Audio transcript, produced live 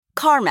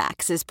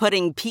CarMax is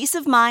putting peace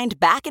of mind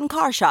back in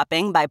car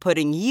shopping by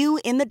putting you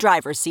in the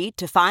driver's seat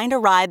to find a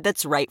ride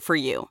that's right for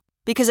you.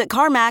 Because at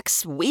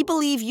CarMax, we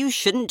believe you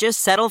shouldn't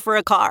just settle for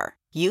a car.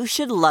 You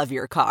should love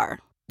your car.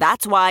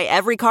 That's why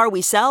every car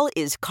we sell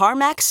is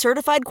CarMax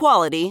certified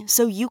quality,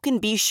 so you can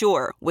be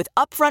sure with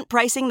upfront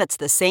pricing that's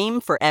the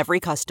same for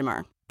every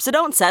customer. So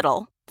don't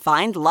settle.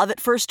 Find love at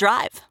first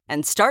drive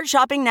and start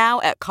shopping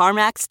now at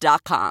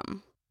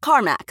CarMax.com.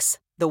 CarMax,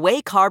 the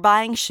way car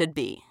buying should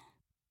be.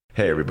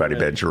 Hey, everybody,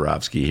 Ben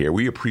Joravsky here.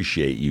 We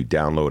appreciate you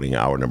downloading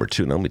hour number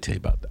 2. Now, let me tell you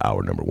about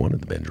hour number 1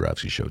 of the Ben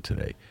Joravsky Show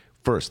today.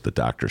 First, the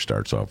doctor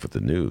starts off with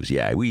the news.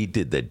 Yeah, we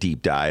did the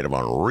deep dive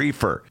on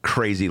reefer.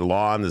 Crazy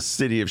law in the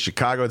city of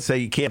Chicago that say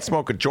you can't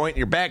smoke a joint in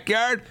your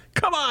backyard.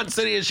 Come on,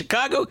 city of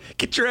Chicago,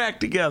 get your act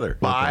together.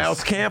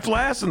 Miles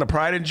Kampflass and the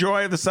pride and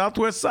joy of the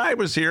Southwest Side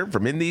was here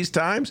from In These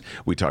Times.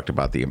 We talked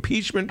about the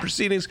impeachment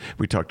proceedings.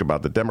 We talked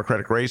about the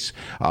Democratic race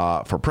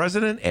for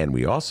president. And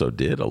we also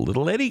did a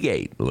little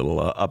Eddie-gate, a little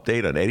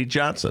update on Eddie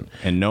Johnson.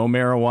 And no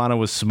marijuana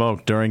was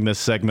smoked during this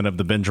segment of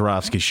the Ben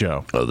Joravsky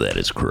Show. Oh, that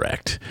is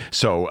correct.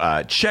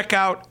 So check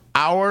out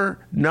hour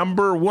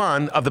number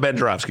 1 of the Ben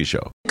Joravsky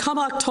Show. Come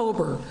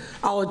October,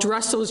 I'll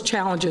address those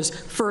challenges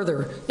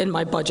further in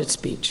my budget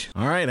speech.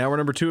 All right, hour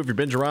number 2 of your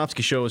Ben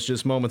Joravsky Show is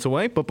just moments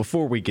away. But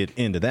before we get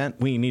into that,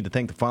 we need to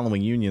thank the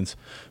following unions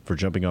for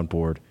jumping on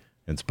board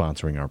and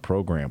sponsoring our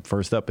program.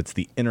 First up, it's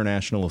the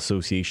International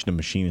Association of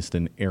Machinist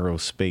and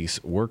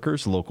Aerospace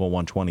Workers, Local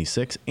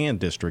 126 and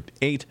District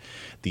 8,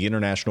 the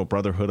International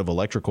Brotherhood of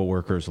Electrical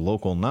Workers,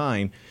 Local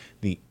 9,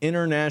 the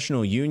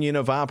International Union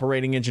of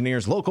Operating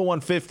Engineers, Local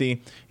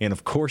 150, and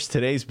of course,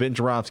 today's Ben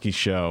Joravsky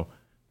Show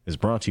is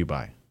brought to you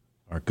by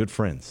our good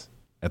friends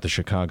at the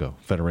Chicago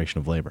Federation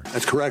of Labor.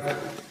 That's correct.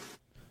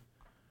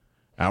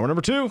 Hour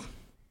number 2.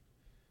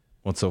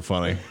 What's so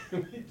funny?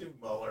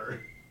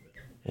 Mueller.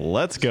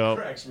 Let's go.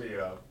 Cracks me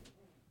up.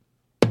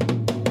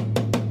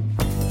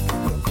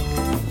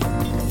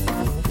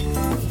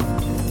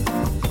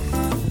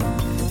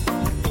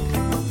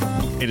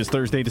 It is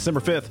Thursday, December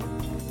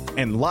 5th,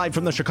 and live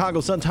from the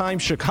Chicago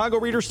Sun-Times Chicago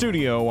Reader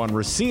Studio on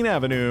Racine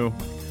Avenue,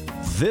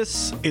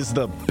 this is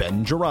the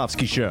Ben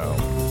Joravsky Show.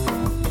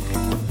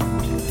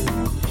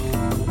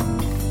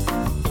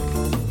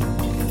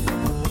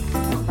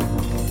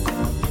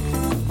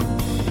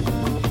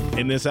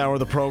 In this hour of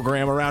the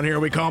program, around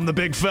here we call him the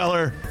big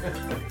feller.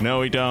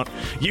 No, we don't.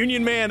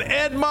 Union man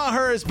Ed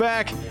Maher is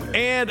back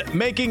and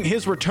making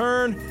his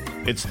return.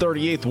 It's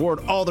 38th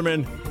Ward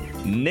Alderman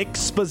Nick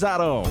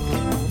Sposato.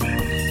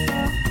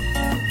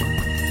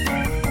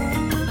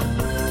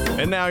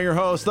 And now your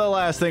host, the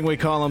last thing we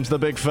call him's the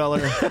big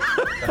feller.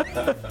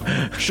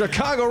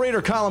 Chicago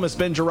Reader columnist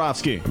Ben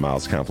Joravsky.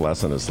 Miles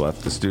Kampflass has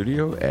left the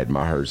studio. Ed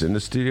Maher's in the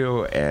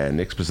studio. And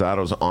Nick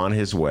Sposato's on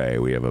his way.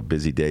 We have a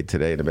busy day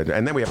today.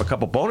 And then we have a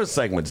couple bonus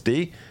segments,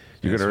 D.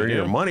 You're going to earn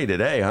your money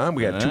today, huh?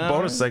 We got 2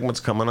 bonus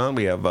segments coming on.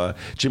 We have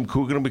Jim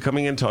Coogan will be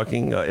coming in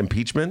talking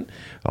impeachment,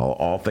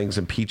 all things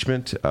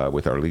impeachment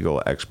with our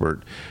legal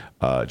expert,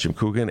 Jim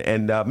Coogan.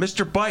 And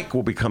Mr. Bike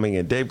will be coming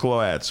in, Dave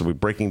Gloat. So we're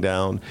breaking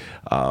down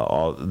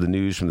all the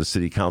news from the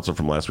city council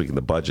from last week in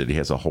the budget. He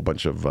has a whole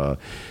bunch of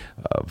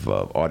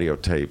audio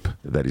tape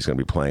that he's going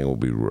to be playing. We'll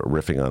be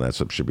riffing on that,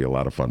 so it should be a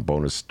lot of fun.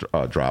 Bonus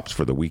drops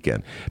for the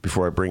weekend.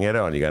 Before I bring Ed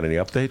on, you got any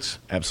updates?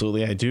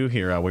 Absolutely, I do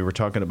here. We were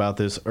talking about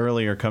this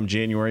earlier. Come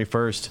January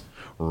 1st,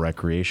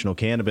 recreational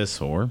cannabis,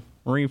 or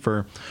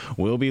reefer,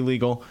 will be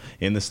legal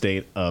in the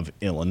state of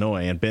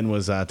Illinois. And Ben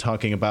was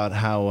talking about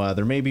how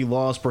there may be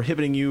laws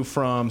prohibiting you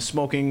from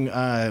smoking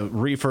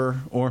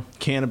reefer or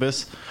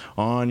cannabis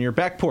on your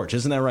back porch.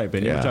 Isn't that right,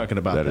 Ben? You were talking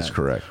about that. That is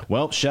correct.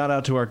 Well, shout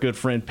out to our good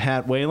friend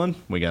Pat Whalen.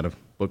 We got to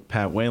book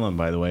Pat Whalen,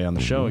 by the way, on the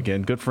show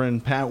again. Good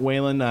friend Pat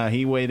Whalen.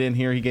 He weighed in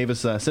here. He gave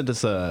us sent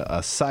us a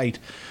site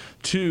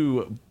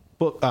to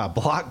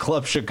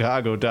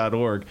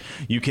blockclubchicago.org.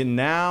 You can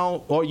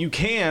now, or you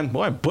can,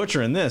 boy, I'm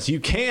butchering this.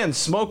 You can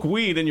smoke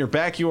weed in your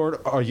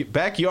backyard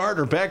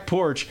or back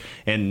porch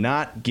and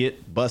not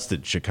get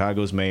busted.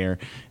 Chicago's mayor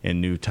and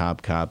new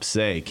top cops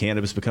say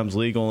cannabis becomes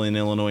legal in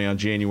Illinois on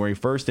January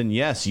 1st, and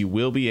yes, you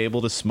will be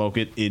able to smoke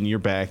it in your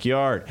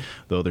backyard.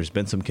 Though there's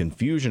been some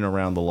confusion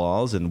around the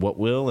laws and what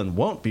will and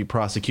won't be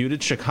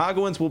prosecuted,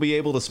 Chicagoans will be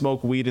able to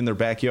smoke weed in their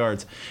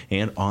backyards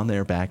and on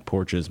their back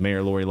porches.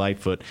 Mayor Lori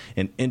Lightfoot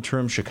and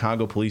interim Chicago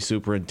Police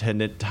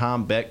Superintendent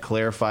Tom Beck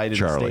clarified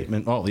in a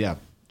statement. Oh, yeah,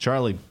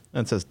 Charlie.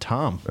 That says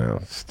Tom.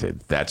 Well,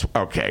 that's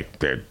okay.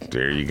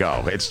 There you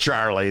go. It's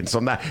Charlie. And so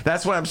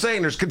that's what I'm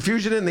saying. There's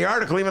confusion in the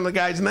article, even the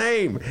guy's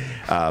name.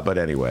 But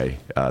anyway,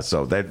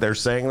 so they're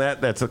saying that.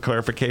 That's a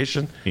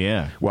clarification.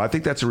 Yeah. Well, I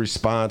think that's a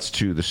response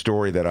to the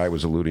story that I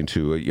was alluding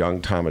to,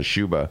 young Thomas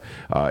Schuba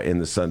in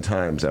the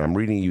Sun-Times. And I'm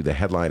reading you the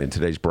headline in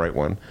today's Bright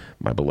One,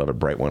 my beloved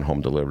Bright One,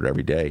 home delivered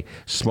every day.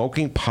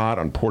 Smoking pot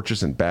on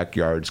porches and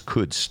backyards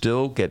could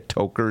still get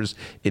tokers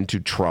into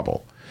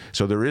trouble.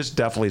 So there is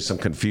definitely some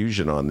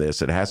confusion on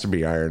this. It has to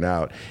be ironed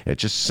out. It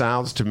just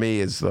sounds to me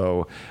as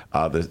though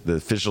the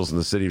officials in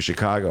the city of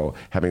Chicago,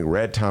 having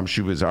read Tom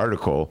Schuba's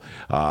article,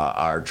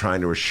 are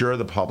trying to assure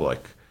the public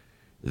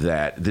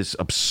that this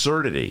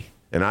absurdity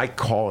and I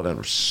call it an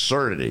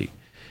absurdity,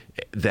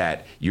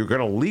 that you're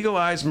going to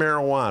legalize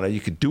marijuana. You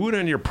could do it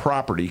on your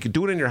property. You could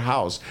do it in your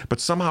house, but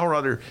somehow or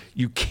other,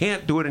 you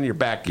can't do it in your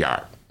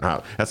backyard.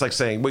 That's like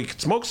saying, well, you can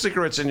smoke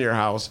cigarettes in your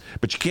house,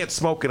 but you can't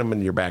smoke them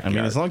in your backyard. I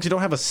mean, as long as you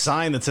don't have a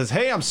sign that says,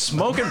 hey, I'm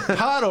smoking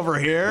pot over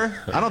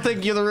here, I don't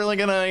think you're really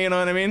going to, you know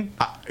what I mean?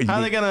 How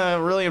are they going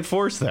to really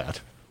enforce that?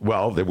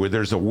 Well, where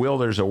there's a will,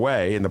 there's a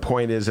way. And the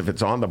point is, if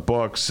it's on the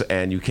books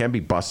and you can be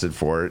busted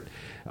for it,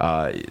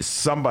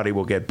 somebody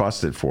will get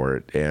busted for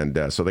it.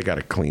 And so they got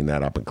to clean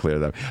that up and clear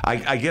that up.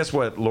 I guess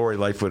what Lori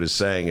Lightfoot is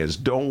saying is,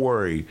 don't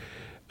worry.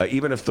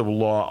 Even if the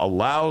law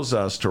allows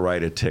us to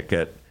write a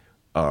ticket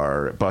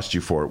or bust you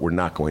for it, we're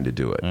not going to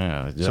do it.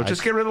 So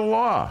just get rid of the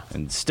law.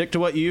 And stick to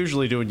what you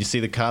usually do when you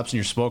see the cops and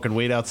you're smoking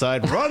weed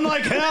outside. Run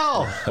like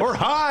hell or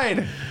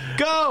hide.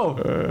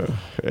 Go.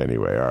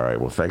 Anyway, all right.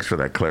 Well, thanks for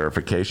that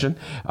clarification.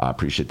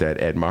 Appreciate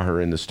that. Ed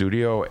Maher in the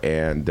studio.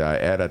 And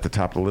Ed, at the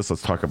top of the list,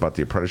 let's talk about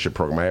the apprenticeship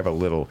program. I have a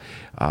little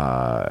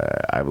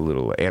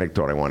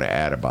anecdote I want to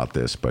add about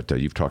this, but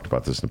you've talked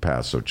about this in the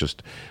past, so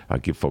just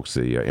give folks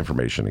the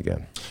information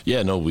again.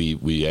 Yeah, no,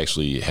 we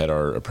actually had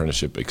our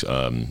apprenticeship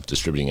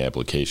distributing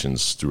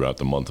applications throughout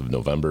the month of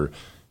November,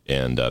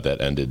 and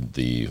that ended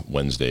the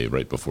Wednesday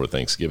right before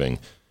Thanksgiving.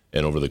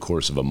 And over the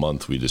course of a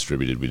month, we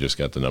just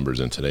got the numbers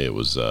in today. It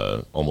was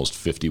almost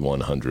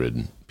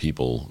 5,100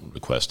 people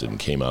requested and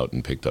came out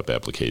and picked up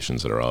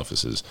applications at our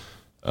offices.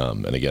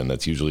 And again,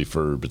 that's usually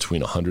for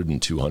between 100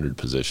 and 200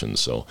 positions.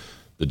 So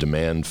the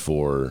demand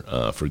for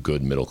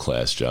good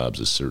middle-class jobs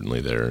is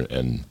certainly there.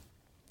 And,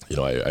 you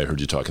know, I heard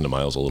you talking to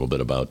Miles a little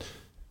bit about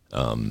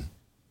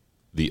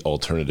the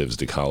alternatives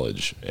to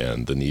college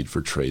and the need for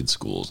trade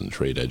schools and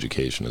trade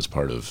education as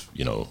part of,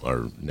 you know,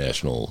 our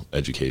national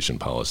education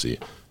policy.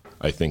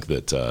 I think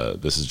that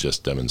this is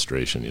just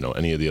demonstration. You know,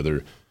 any of the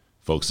other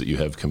folks that you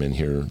have come in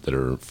here that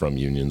are from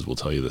unions will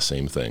tell you the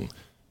same thing.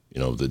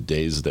 You know, the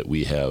days that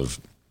we have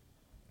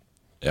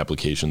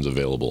applications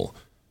available,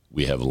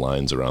 we have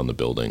lines around the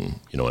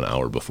building, you know, an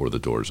hour before the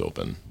doors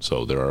open.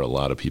 So there are a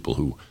lot of people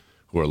who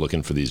are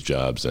looking for these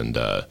jobs, and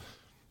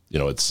you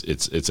know,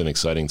 it's an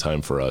exciting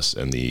time for us,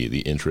 and the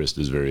interest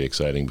is very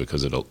exciting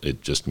because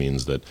it just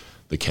means that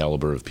the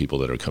caliber of people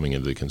that are coming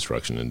into the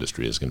construction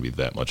industry is going to be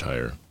that much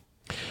higher.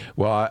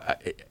 Well,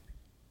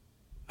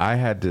 I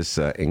had this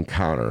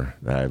encounter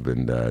that I've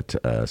been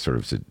sort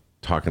of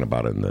talking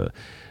about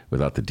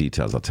without the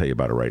details. I'll tell you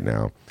about it right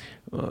now.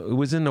 It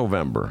was in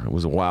November. It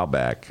was a while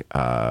back,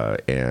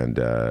 and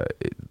the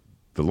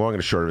long and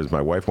the short of it is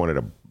my wife wanted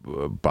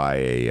to buy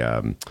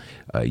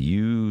a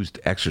used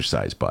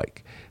exercise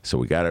bike. So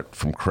we got it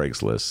from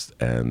Craigslist,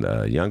 and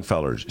a young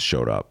fella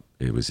showed up.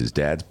 It was his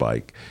dad's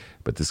bike.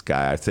 But this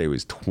guy, I'd say he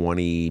was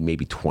 20,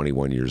 maybe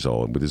 21 years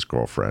old, with his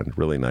girlfriend,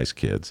 really nice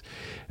kids.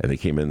 And they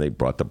came in, they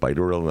brought the bike,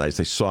 real nice.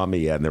 They saw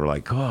me, and they were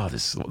like, oh,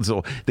 this is...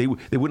 So they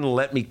wouldn't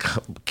let me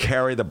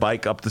carry the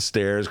bike up the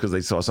stairs because they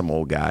saw some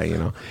old guy, you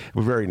know.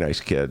 A very nice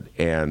kid.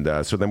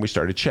 And so then we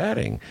started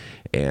chatting.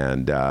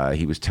 And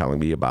he was telling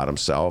me about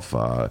himself,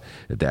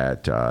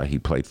 that he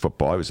played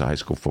football. He was a high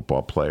school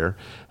football player.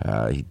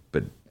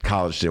 But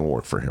college didn't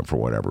work for him for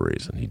whatever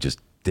reason. He just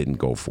didn't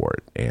go for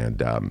it,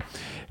 and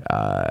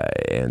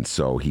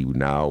so he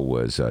now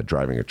was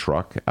driving a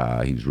truck.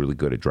 He was really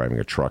good at driving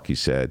a truck, he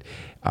said,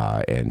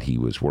 and he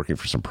was working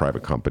for some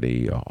private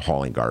company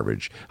hauling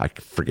garbage. I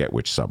forget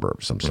which suburb,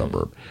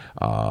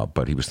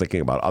 but he was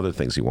thinking about other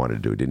things he wanted to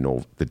do. He didn't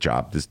know the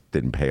job. This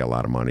didn't pay a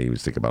lot of money. He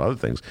was thinking about other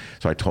things.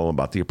 So I told him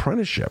about the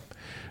apprenticeship.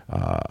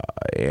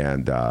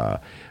 And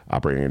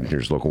Operating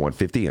Engineers Local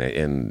 150,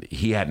 and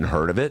he hadn't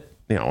heard of it.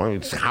 You know,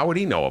 how would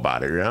he know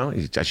about it? You know,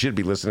 I should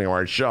be listening to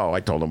our show. I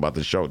told him about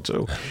the show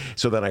too.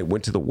 So then I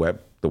went to the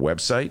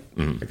website.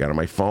 I got on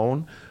my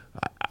phone.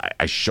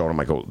 I showed him.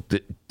 I go,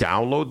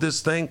 download this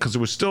thing, because he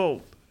was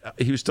still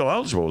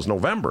eligible. It was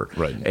November,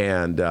 right?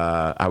 And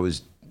I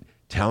was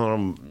telling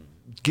him,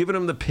 giving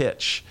him the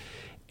pitch.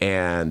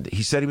 And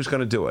he said he was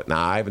going to do it.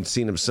 Now, I haven't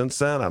seen him since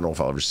then. I don't know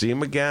if I'll ever see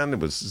him again.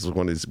 This was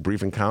one of these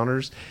brief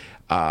encounters.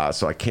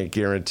 So I can't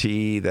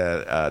guarantee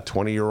that a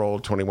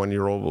 20-year-old,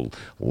 21-year-old will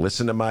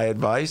listen to my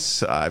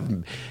advice.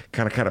 I've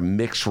kind of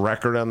mixed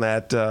record on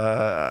that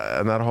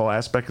whole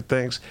aspect of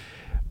things.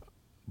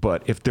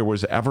 But if there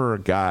was ever a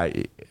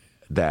guy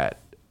that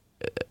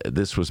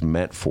this was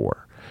meant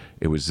for,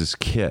 it was this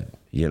kid.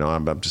 You know,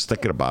 I'm just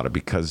thinking about it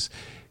because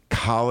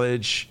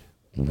college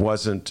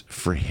wasn't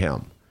for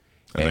him.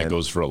 And that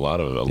goes for a lot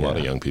of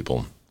young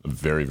people,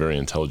 very, very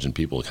intelligent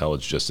people.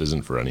 College just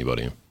isn't for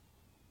anybody.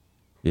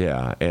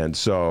 Yeah, and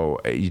so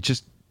what are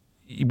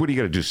you going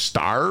to do,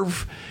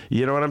 starve?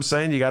 You know what I'm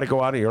saying? You got to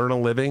go out and earn a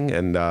living.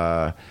 And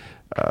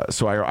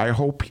so I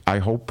hope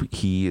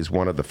he is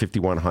one of the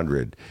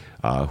 5,100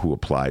 who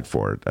applied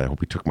for it. I hope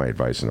he took my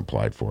advice and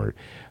applied for it.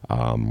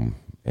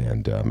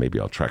 And maybe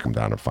I'll track him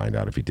down and find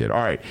out if he did.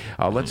 All right,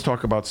 let's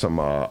talk about some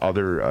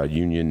other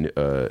union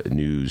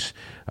news.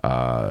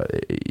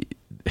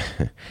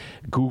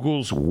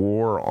 Google's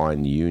war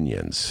on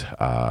unions.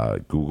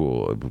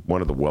 Google,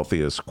 one of the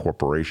wealthiest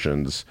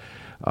corporations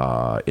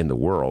in the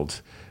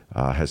world,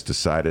 has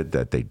decided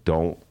that they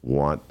don't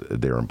want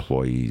their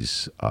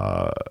employees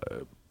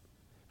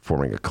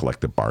forming a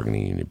collective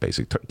bargaining union.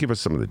 Basically, give us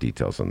some of the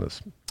details on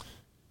this.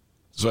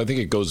 So I think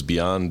it goes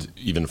beyond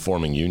even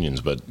forming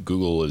unions, but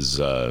Google is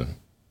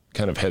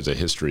kind of has a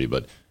history,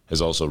 but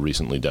has also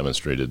recently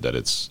demonstrated that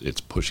it's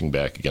pushing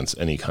back against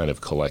any kind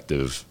of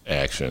collective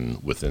action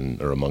within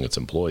or among its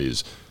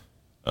employees.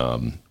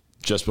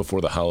 Just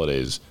before the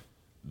holidays,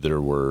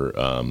 there were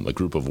a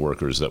group of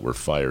workers that were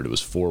fired. It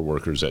was 4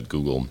 workers at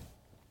Google,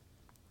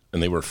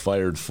 and they were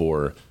fired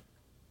for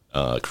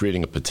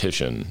creating a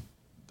petition,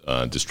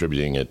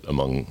 distributing it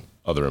among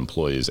other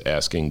employees,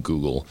 asking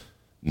Google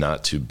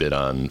not to bid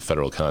on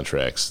federal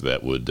contracts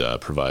that would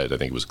provide, I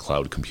think it was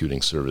cloud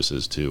computing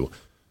services to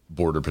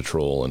Border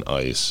Patrol and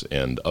ICE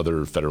and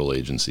other federal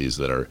agencies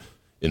that are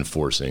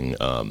enforcing,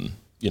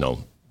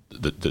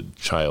 the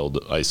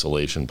child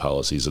isolation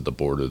policies at the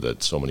border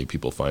that so many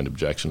people find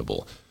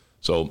objectionable.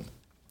 So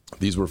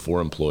these were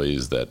 4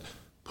 employees that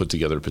put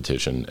together a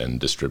petition and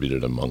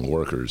distributed among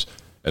workers,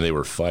 and they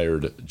were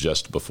fired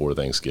just before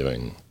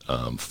Thanksgiving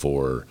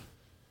for,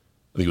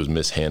 I think it was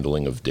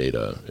mishandling of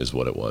data is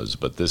what it was.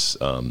 But this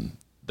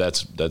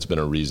that's been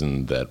a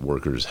reason that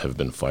workers have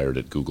been fired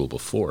at Google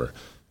before.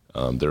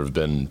 There have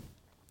been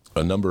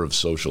a number of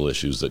social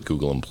issues that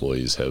Google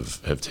employees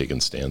have taken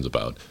stands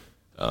about,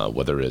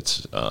 whether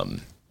it's,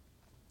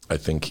 I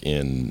think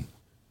in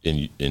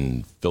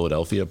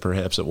Philadelphia,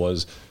 perhaps it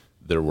was,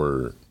 there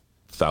were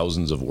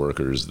thousands of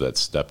workers that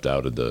stepped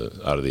out of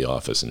the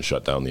office and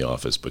shut down the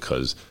office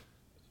because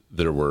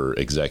there were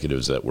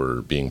executives that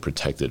were being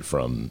protected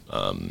from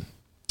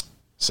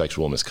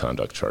sexual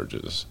misconduct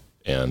charges.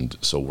 And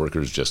so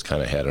workers just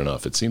kind of had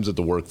enough. It seems that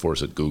the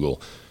workforce at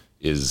Google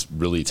is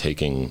really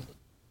taking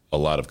a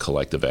lot of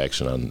collective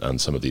action on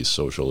some of these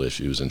social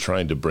issues and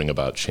trying to bring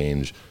about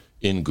change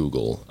in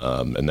Google.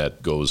 And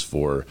that goes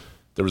for,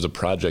 there was a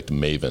Project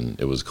Maven,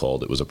 it was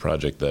called. It was a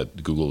project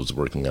that Google was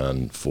working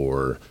on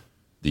for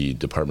the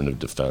Department of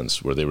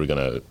Defense, where they were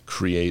going to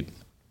create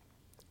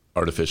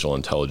artificial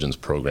intelligence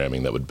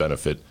programming that would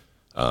benefit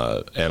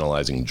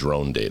analyzing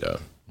drone data,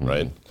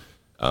 right?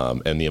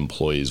 And the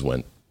employees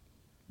went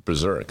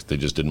berserk. They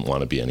just didn't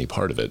want to be any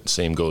part of it.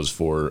 Same goes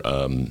for,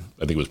 I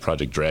think it was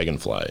Project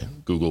Dragonfly.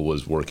 Google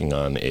was working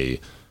on a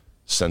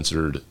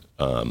censored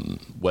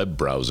web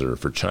browser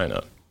for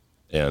China.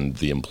 And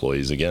the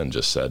employees, again,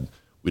 just said,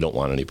 we don't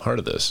want any part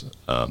of this.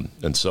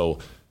 And so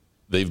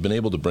they've been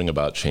able to bring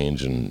about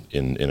change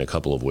in a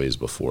couple of ways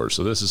before.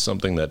 So this is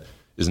something that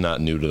is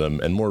not new to them.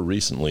 And more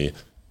recently,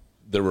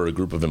 there were a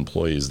group of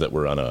employees that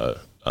were on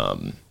a,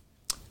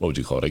 what would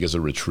you call it? I guess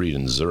a retreat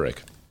in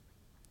Zurich.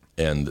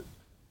 And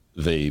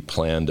they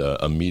planned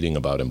a meeting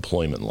about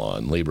employment law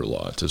and labor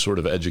law to sort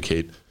of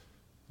educate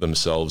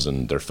themselves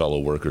and their fellow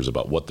workers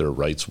about what their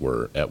rights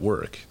were at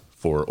work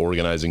for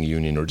organizing a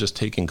union or just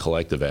taking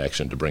collective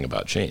action to bring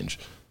about change.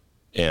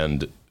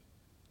 And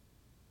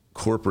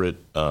corporate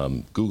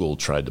Google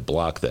tried to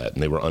block that,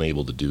 and they were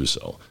unable to do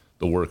so.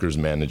 The workers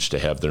managed to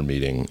have their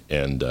meeting,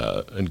 and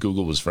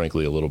Google was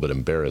frankly a little bit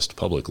embarrassed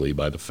publicly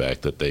by the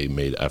fact that they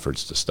made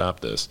efforts to stop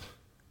this,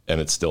 and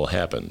it still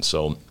happened.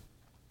 So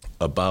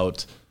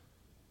about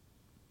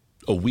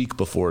a week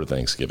before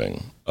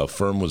Thanksgiving, a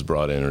firm was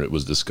brought in, or it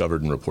was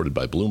discovered and reported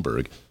by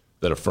Bloomberg,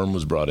 that a firm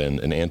was brought in,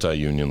 an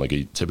anti-union, like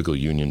a typical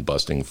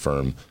union-busting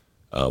firm,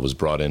 was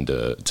brought in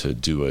to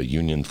do a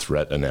union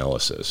threat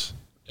analysis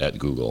at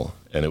Google.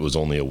 And it was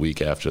only a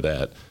week after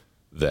that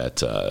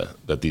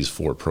these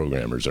 4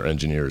 programmers or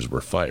engineers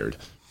were fired.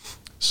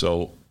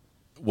 So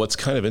what's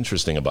kind of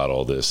interesting about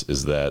all this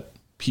is that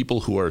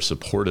people who are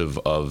supportive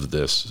of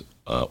this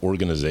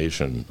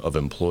organization of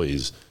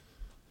employees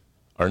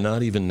are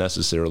not even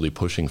necessarily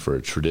pushing for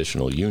a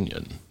traditional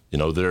union. You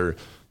know, they're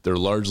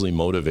largely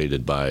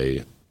motivated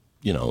by,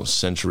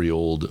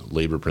 century-old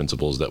labor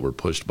principles that were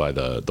pushed by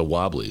the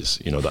Wobblies,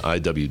 the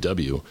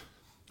IWW,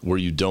 where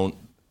you don't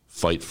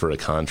fight for a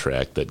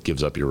contract that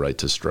gives up your right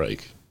to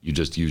strike. You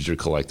just use your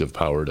collective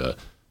power to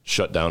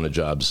shut down a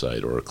job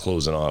site or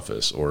close an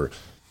office or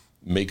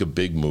make a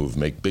big move,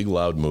 make big,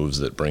 loud moves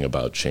that bring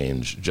about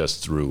change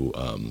just through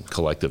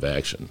collective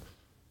action.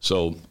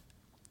 So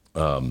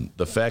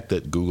the fact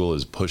that Google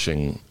is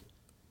pushing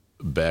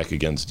back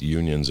against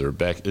unions or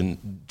back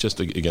in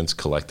just against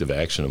collective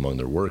action among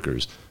their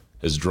workers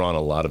has drawn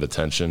a lot of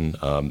attention.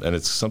 And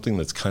it's something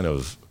that's kind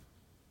of,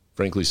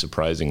 frankly,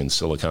 surprising in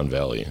Silicon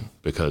Valley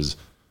because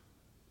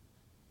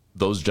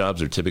those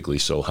jobs are typically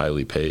so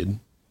highly paid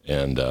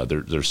and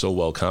they're so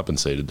well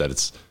compensated that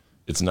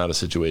it's not a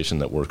situation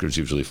that workers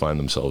usually find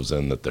themselves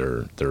in, that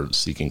they're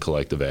seeking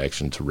collective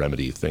action to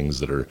remedy things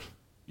that are,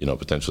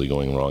 potentially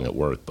going wrong at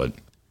work. But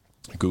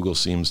Google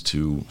seems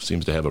to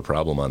have a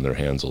problem on their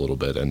hands a little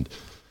bit, and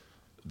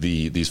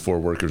these 4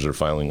 workers are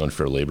filing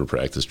unfair labor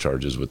practice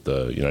charges with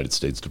the United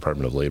States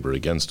Department of Labor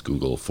against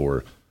Google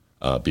for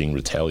being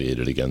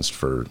retaliated against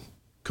for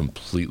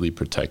completely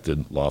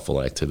protected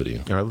lawful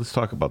activity. All right, let's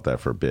talk about that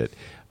for a bit.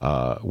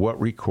 What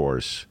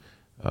recourse,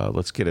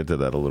 let's get into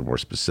that a little more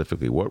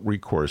specifically. What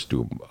recourse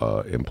do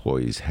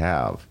employees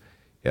have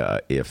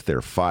if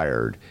they're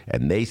fired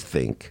and they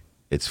think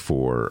it's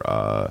for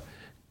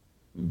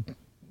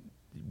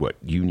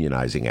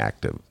unionizing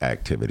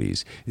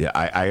activities. Yeah,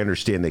 I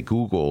understand that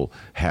Google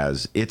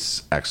has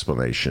its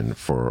explanation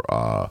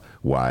for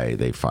why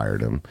they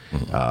fired him,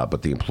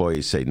 but the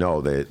employees say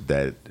no,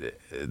 that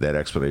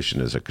explanation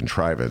is a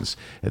contrivance,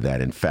 and that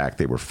in fact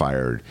they were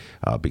fired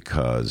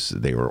because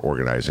they were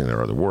organizing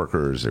their other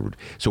workers.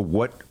 So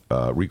what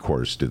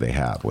recourse do they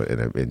have in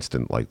an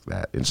instance like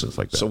that?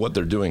 So what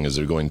they're doing is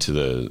they're going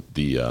to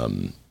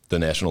the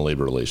National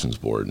Labor Relations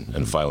Board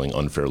and filing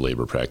unfair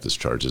labor practice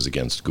charges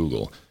against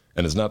Google.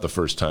 And it's not the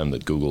first time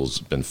that Google's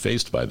been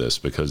faced by this,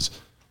 because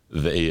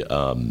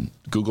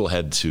Google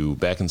had to,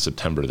 back in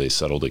September, they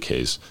settled a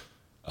case.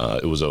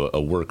 It was a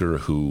worker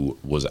who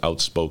was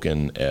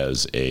outspoken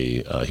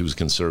he was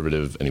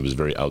conservative, and he was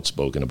very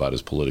outspoken about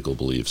his political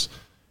beliefs.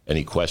 And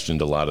he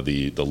questioned a lot of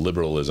the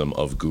liberalism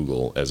of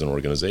Google as an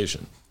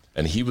organization.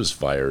 And he was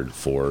fired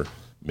for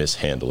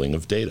mishandling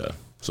of data.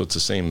 So it's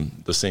the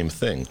same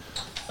thing.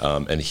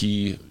 And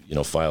he,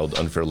 filed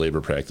unfair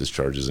labor practice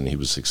charges, and he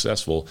was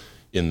successful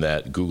in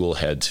that Google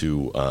had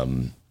to,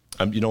 I'm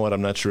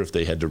not sure if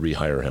they had to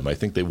rehire him. I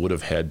think they would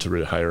have had to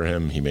rehire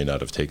him. He may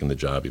not have taken the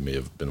job. He may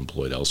have been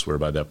employed elsewhere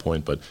by that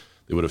point, but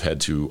they would have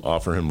had to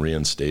offer him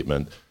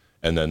reinstatement,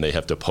 and then they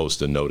have to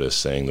post a notice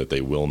saying that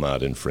they will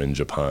not infringe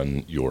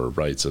upon your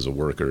rights as a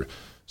worker.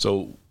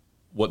 So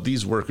what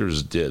these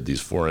workers did,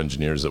 these 4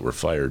 engineers that were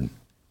fired,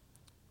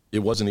 it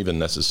wasn't even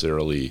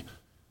necessarily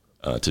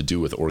to do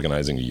with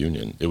organizing a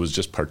union. It was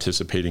just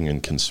participating in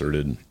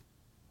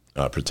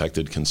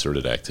protected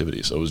concerted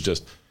activity. So it was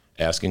just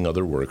asking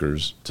other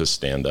workers to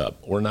stand up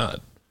or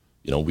not.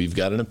 We've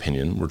got an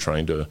opinion. We're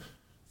trying to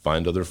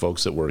find other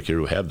folks that work here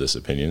who have this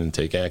opinion and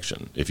take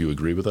action. If you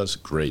agree with us,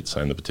 great,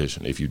 sign the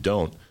petition. If you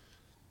don't,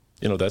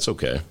 that's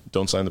okay.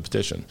 Don't sign the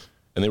petition.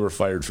 And they were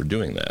fired for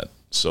doing that.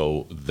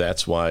 So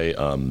that's why,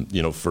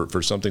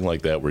 for something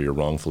like that where you're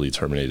wrongfully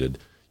terminated,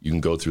 you can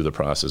go through the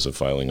process of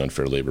filing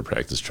unfair labor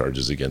practice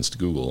charges against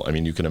Google. I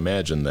mean, you can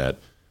imagine that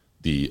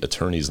the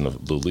attorneys and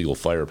the legal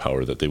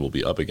firepower that they will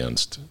be up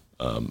against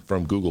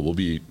from Google will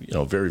be,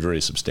 very,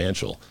 very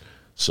substantial.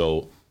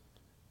 So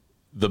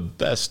the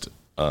best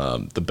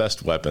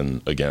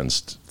weapon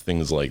against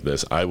things like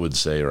this, I would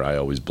say, or I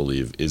always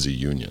believe, is a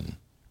union.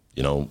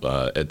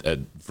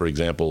 For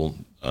example,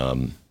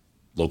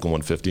 Local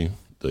 150,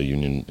 the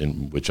union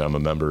in which I'm a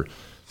member,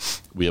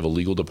 we have a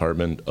legal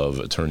department of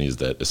attorneys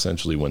that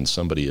essentially, when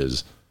somebody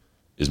is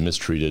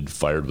mistreated,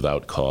 fired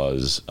without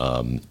cause,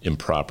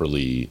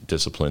 improperly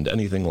disciplined,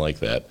 anything like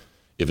that,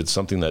 if it's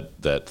something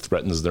that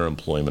threatens their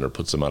employment or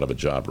puts them out of a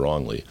job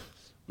wrongly,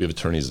 we have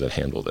attorneys that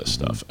handle this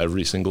stuff.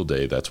 Every single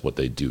day, that's what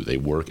they do. They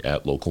work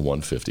at Local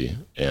 150,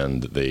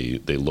 and they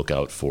look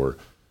out for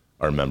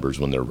our members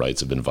when their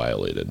rights have been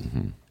violated.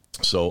 Mm-hmm.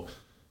 So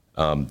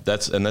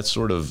that's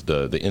sort of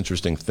the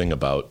interesting thing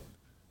about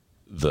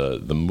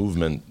the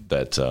movement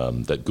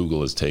that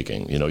Google is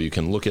taking. You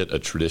can look at a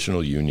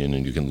traditional union,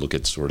 and you can look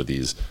at sort of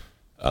these,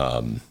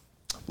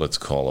 let's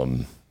call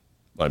them,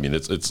 I mean,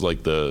 it's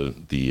like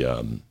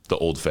the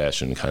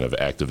old-fashioned kind of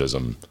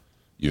activism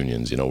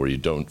unions, where you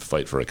don't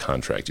fight for a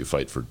contract, you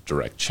fight for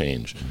direct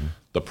change. Mm-hmm.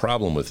 The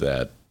problem with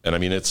that, and I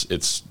mean,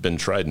 it's been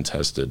tried and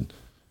tested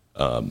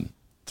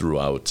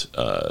throughout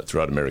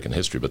American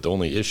history, but the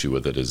only issue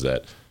with it is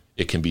that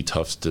it can be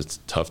tough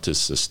to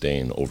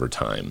sustain over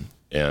time.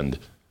 And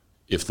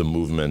if the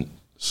movement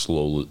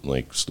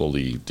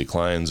slowly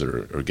declines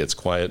or gets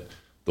quiet,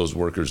 those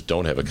workers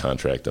don't have a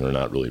contract and are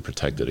not really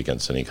protected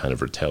against any kind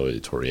of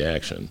retaliatory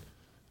action,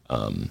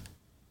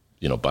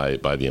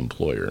 by the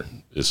employer.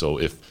 So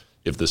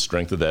if the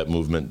strength of that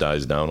movement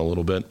dies down a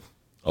little bit,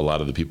 a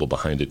lot of the people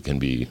behind it can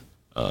be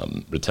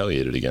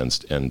retaliated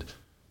against, and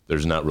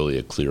there's not really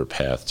a clear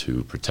path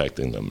to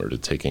protecting them or to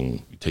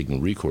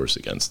taking recourse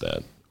against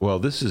that. Well,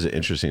 this is an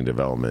interesting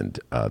development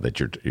that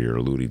you're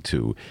alluding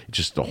to,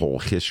 just the whole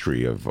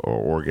history of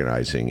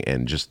organizing,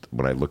 and just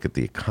when I look at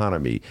the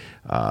economy,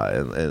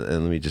 and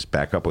let me just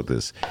back up with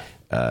this.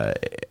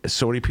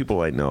 So many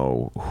people I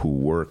know who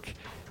work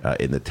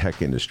in the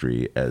tech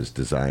industry as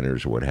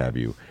designers or what have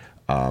you,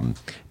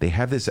 they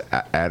have this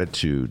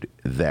attitude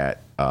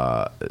that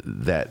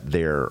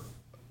they're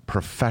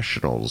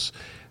professionals.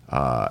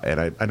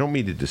 And I don't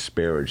mean to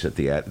disparage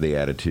the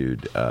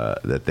attitude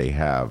that they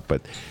have,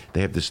 but they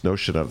have this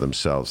notion of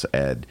themselves,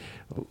 Ed,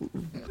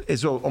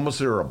 as almost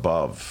they're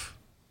above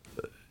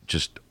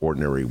just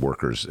ordinary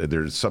workers.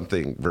 There's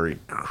something very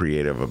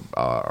creative,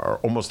 or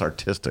almost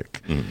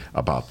artistic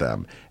about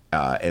them.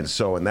 And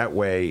so in that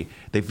way,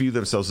 they view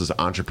themselves as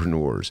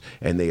entrepreneurs,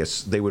 and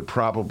they would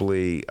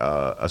probably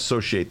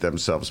associate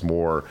themselves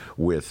more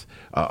with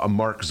a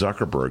Mark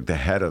Zuckerberg, the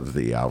head of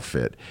the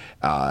outfit,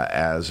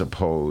 as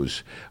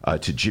opposed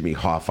to Jimmy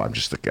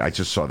Hoffa. I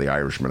just saw The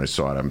Irishman. I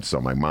saw it. It's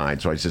on my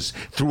mind. So I just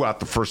threw out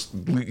the first,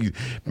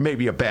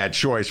 maybe a bad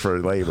choice for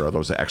Labor,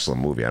 although it's an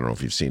excellent movie. I don't know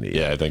if you've seen it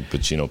yet. Yeah, I think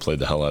Pacino played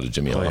the hell out of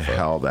Jimmy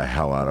Hoffa. The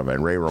hell out of it.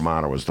 And Ray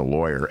Romano was the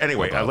lawyer.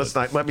 Anyway,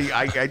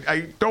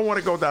 I don't want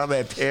to go down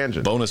that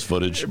tangent. Bonus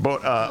footage.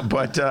 But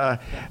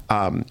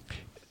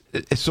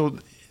So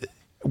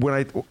when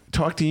I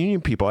talk to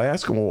union people, I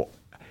ask them, well,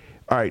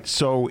 all right,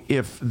 so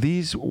if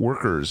these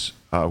workers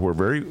who are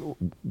very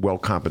well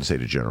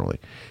compensated generally,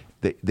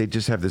 they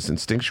just have this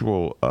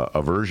instinctual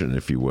aversion,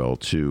 if you will,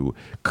 to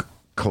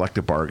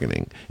collective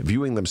bargaining,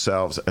 viewing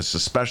themselves as a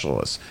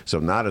specialist, so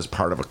not as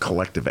part of a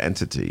collective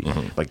entity.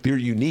 Like they're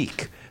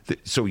unique,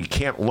 so you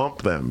can't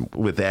lump them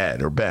with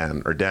Ed or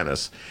Ben or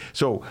Dennis.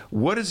 So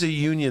what does a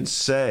union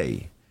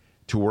say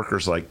to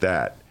workers like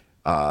that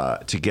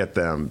to get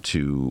them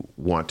to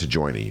want to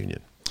join a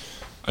union?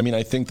 I mean,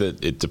 I think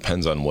that it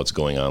depends on what's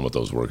going on with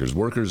those workers.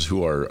 Workers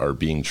who are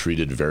being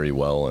treated very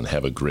well and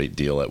have a great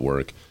deal at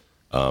work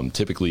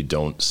typically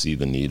don't see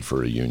the need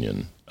for a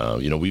union.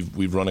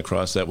 We've run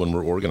across that when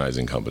we're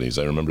organizing companies.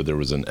 I remember there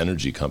was an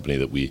energy company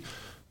that we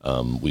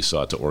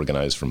sought to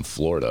organize from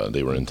Florida.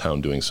 They were in town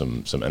doing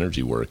some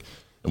energy work,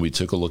 and we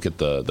took a look at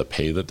the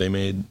pay that they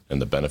made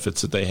and the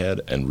benefits that they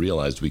had and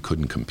realized we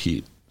couldn't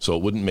compete. So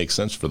it wouldn't make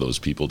sense for those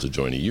people to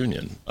join a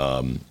union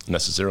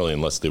necessarily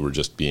unless they were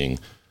just being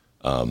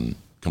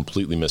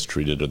completely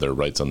mistreated or their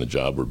rights on the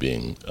job were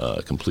being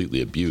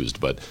completely abused.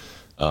 But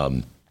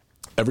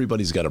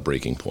everybody's got a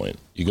breaking point.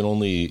 You can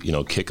only,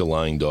 kick a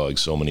lying dog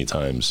so many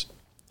times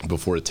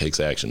before it takes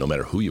action, no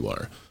matter who you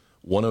are.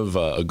 One of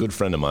a good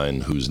friend of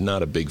mine who's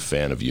not a big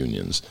fan of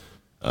unions,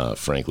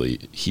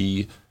 frankly,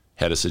 he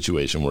had a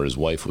situation where his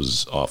wife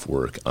was off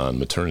work on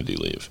maternity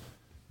leave.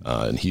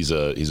 And he's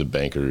a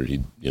banker.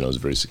 He is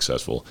very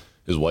successful.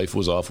 His wife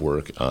was off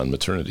work on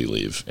maternity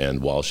leave,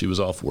 and while she was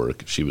off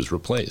work, she was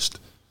replaced.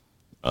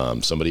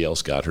 Somebody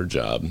else got her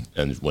job,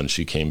 and when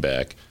she came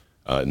back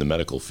in the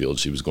medical field,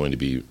 she was going to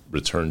be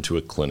returned to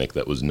a clinic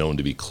that was known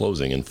to be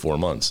closing in 4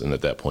 months, and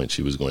at that point,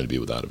 she was going to be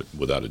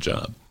without a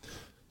job.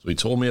 So he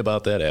told me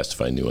about that, asked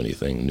if I knew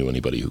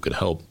anybody who could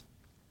help,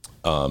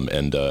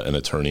 and an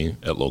attorney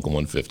at Local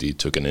 150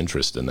 took an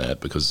interest in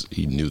that because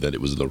he knew that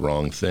it was the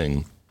wrong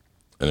thing,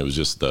 and it was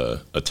just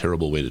a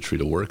terrible way to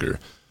treat a worker.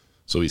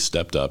 So he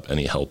stepped up and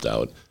he helped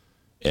out,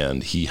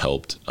 and he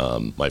helped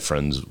my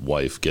friend's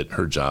wife get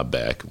her job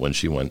back when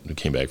she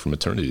came back from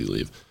maternity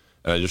leave.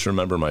 And I just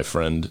remember my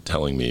friend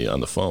telling me on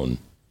the phone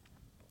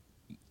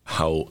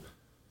how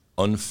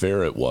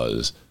unfair it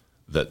was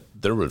that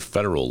there were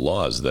federal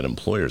laws that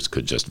employers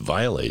could just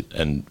violate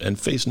and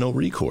face no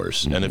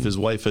recourse. And if his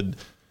wife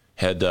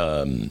had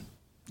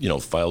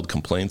filed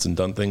complaints and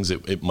done things,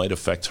 it might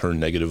affect her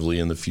negatively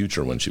in the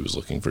future when she was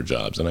looking for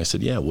jobs. And I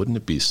said, yeah, wouldn't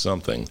it be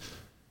something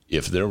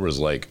if there was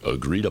like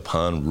agreed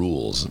upon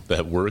rules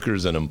that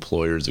workers and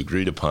employers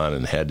agreed upon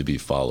and had to be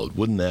followed?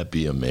 Wouldn't that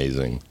be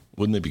amazing?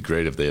 Wouldn't it be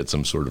great if they had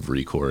some sort of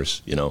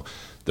recourse?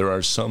 There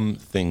are some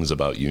things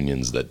about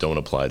unions that don't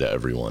apply to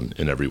everyone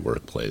in every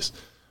workplace,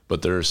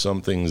 but there are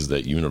some things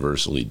that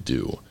universally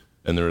do.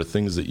 And there are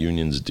things that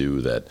unions do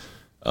that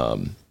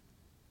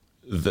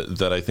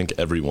that I think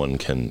everyone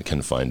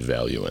can find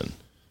value in.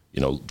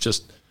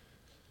 Just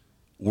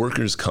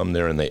workers come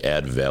there and they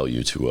add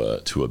value to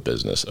a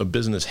business. A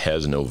business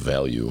has no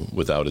value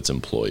without its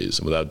employees,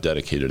 without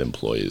dedicated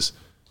employees.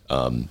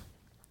 And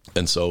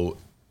so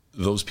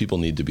those people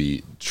need to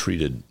be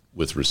treated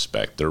with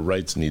respect. Their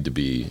rights need to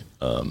be,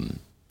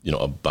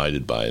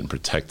 abided by and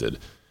protected.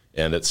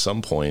 And at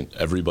some point,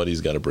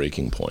 everybody's got a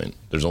breaking point.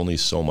 There's only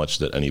so much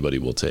that anybody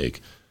will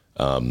take.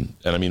 And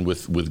I mean,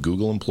 with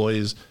Google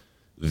employees,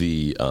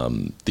 the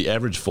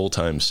average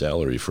full-time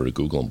salary for a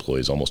Google employee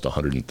is almost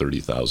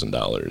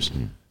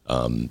 $130,000.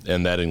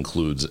 And that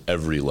includes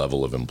every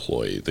level of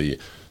employee. The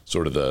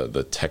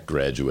tech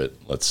graduate,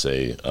 let's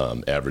say,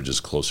 average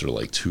is closer to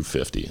like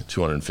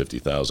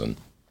 $250,000.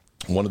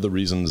 One of the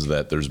reasons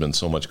that there's been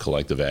so much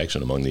collective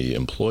action among the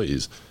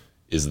employees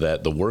is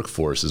that the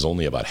workforce is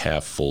only about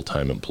half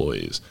full-time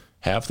employees.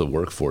 Half the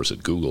workforce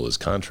at Google is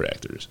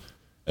contractors.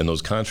 And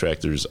those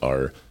contractors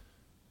are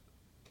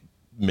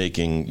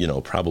making,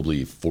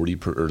 probably 40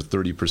 or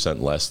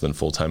 30% less than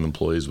full-time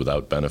employees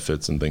without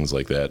benefits and things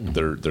like that.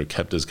 They're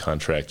kept as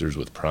contractors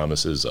with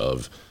promises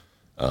of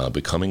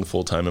becoming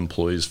full-time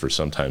employees for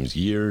sometimes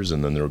years,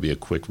 and then there will be a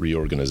quick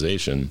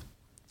reorganization,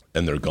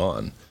 and they're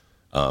gone.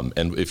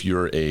 And if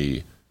you're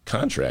a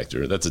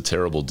contractor, that's a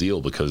terrible deal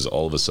because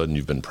all of a sudden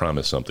you've been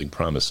promised something,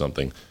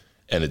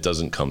 and it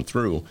doesn't come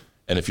through.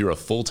 And if you're a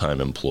full-time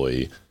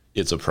employee,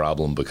 it's a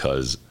problem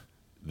because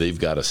they've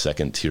got a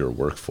second-tier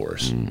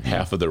workforce.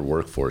 Half of their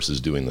workforce is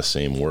doing the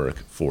same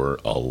work for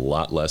a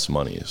lot less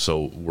money.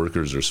 So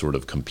workers are sort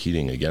of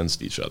competing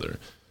against each other.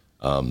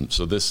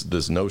 So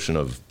this notion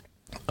of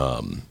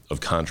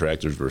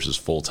contractors versus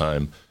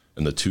full-time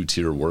and the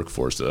two-tier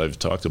workforce that I've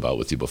talked about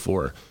with you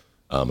before,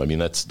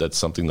 that's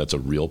something that's a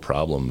real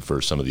problem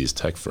for some of these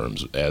tech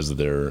firms as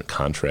their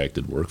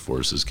contracted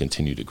workforces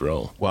continue to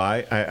grow. Well,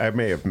 I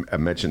may have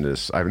mentioned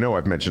this. I know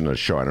I've mentioned on the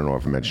show. I don't know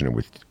if I mentioned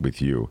it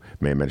with you.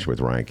 May have mentioned it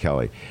with Ryan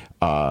Kelly.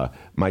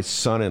 My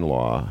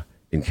son-in-law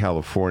in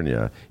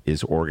California is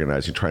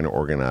trying to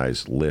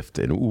organize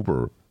Lyft and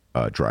Uber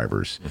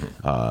drivers,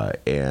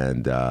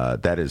 and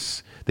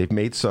they've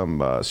made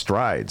some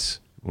strides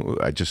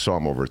I just saw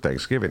them over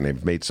Thanksgiving.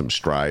 They've made some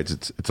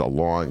strides. It's a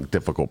long,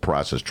 difficult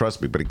process,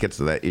 trust me, but it gets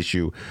to that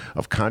issue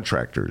of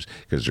contractors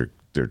because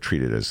they're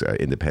treated as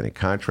independent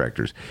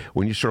contractors.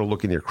 When you sort of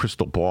look in your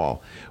crystal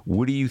ball,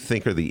 what do you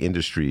think are the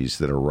industries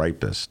that are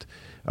ripest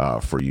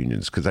for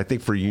unions? Because I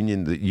think for the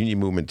union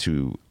movement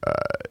to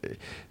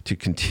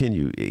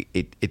continue,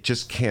 it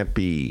just can't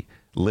be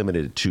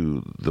limited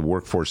to the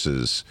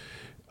workforces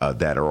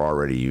that are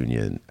already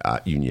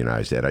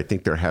unionized. Ed, I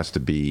think there has to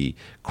be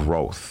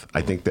growth.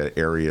 I think that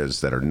areas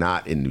that are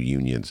not in the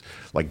unions,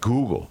 like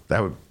Google,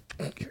 that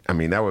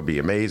would be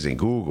amazing.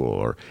 Google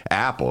or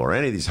Apple or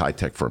any of these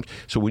high-tech firms.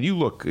 So when you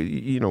look,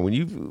 when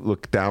you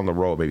look down the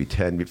road, maybe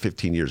 10,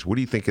 15 years, what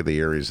do you think of the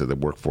areas of the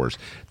workforce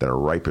that are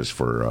ripest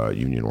for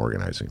union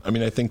organizing? I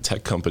mean, I think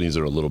tech companies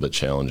are a little bit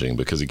challenging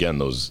because,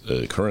 again,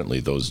 currently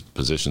those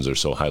positions are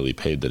so highly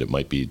paid that it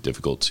might be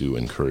difficult to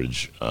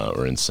encourage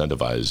or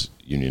incentivize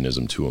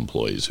unionism to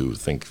employees who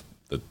think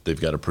that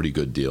they've got a pretty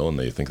good deal and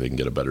they think they can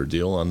get a better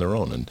deal on their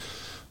own. And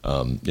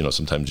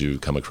sometimes you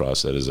come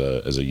across that as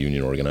a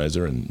union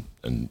organizer,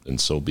 and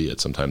so be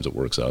it. Sometimes it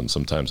works out, and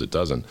sometimes it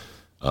doesn't.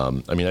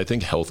 I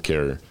think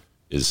healthcare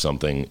is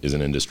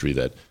an industry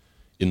that,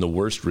 in the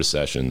worst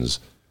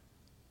recessions,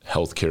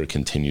 healthcare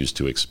continues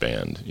to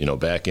expand.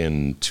 Back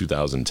in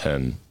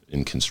 2010,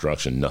 in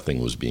construction,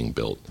 nothing was being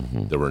built.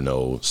 Mm-hmm. There were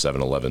no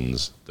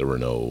 7-Elevens. There were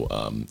no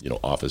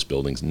office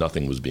buildings.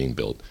 Nothing was being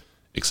built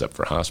except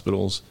for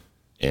hospitals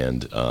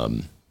and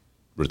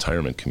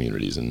retirement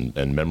communities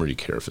and memory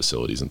care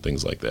facilities and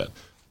things like that.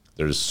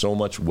 There's so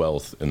much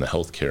wealth in the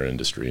healthcare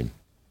industry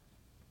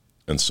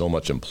and so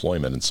much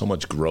employment and so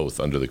much growth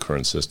under the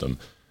current system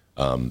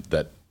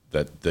that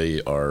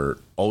they are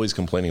always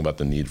complaining about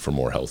the need for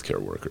more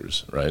healthcare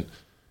workers, right?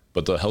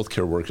 But the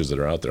healthcare workers that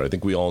are out there, I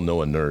think we all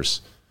know a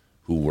nurse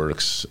who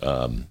works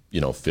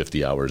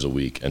 50 hours a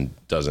week and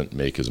doesn't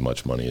make as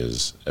much money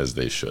as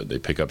they should. They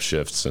pick up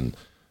shifts and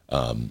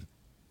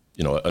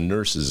a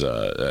nurse is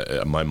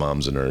my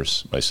mom's a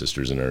nurse, my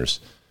sister's a nurse,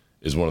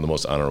 is one of the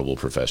most honorable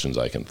professions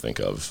I can think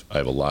of. I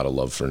have a lot of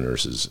love for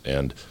nurses,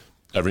 and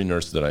every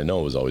nurse that I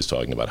know is always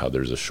talking about how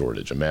there's a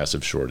shortage, a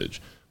massive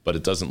shortage, but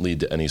it doesn't lead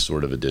to any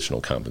sort of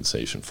additional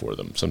compensation for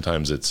them.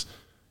 Sometimes it's,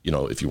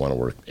 if you want to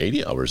work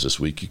 80 hours this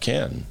week, you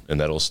can, and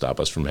that'll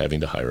stop us from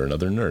having to hire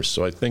another nurse.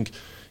 So I think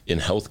in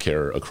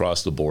healthcare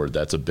across the board,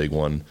 that's a big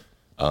one.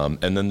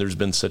 And then there's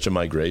been such a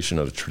migration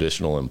of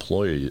traditional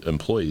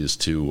employees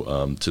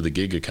to the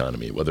gig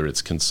economy, whether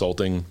it's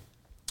consulting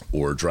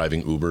or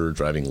driving Uber,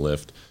 driving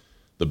Lyft.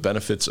 The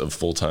benefits of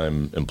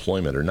full-time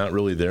employment are not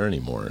really there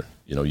anymore.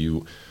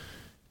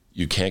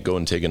 You can't go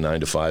and take a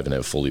 9-to-5 and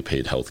have fully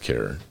paid health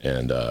care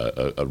and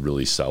a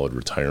really solid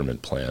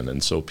retirement plan.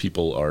 And so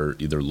people are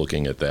either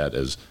looking at that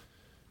as,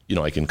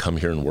 I can come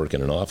here and work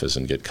in an office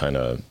and get kind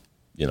of,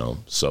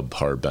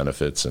 subpar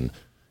benefits and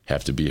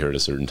have to be here at a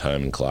certain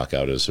time and clock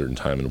out at a certain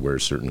time and wear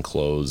certain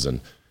clothes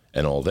and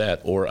all that,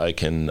 or I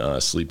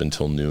can sleep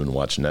until noon,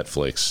 watch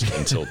Netflix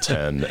until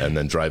 10, and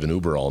then drive an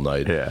Uber all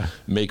night,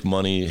 make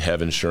money,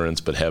 have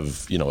insurance, but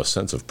have a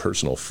sense of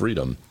personal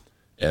freedom.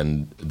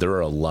 And there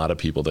are a lot of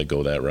people that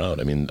go that route.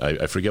 I mean,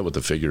 I forget what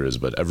the figure is,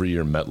 but every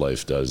year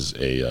MetLife does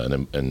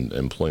an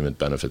employment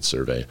benefits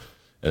survey.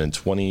 And in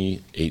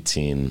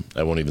 2018,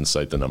 I won't even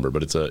cite the number,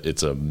 but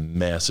it's a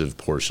massive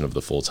portion of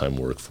the full-time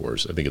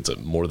workforce. I think it's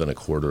more than a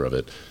quarter of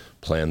it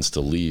plans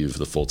to leave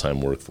the full-time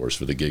workforce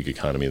for the gig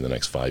economy in the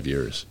next 5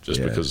 years,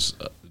 because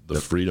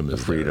the freedom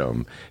is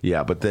freedom. There.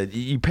 Yeah, but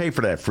you pay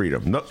for that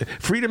freedom. No,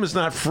 freedom is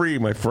not free,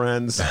 my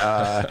friends.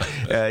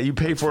 You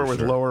pay for it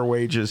with lower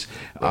wages.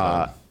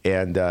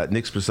 And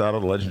Nick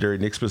Sposato, the legendary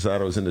Nick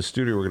Sposato, is in the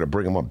studio. We're going to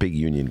bring him on. Big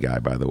union guy,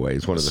 by the way.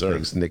 It's one of the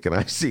things Nick and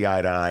I see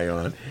eye to eye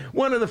on.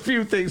 One of the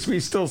few things we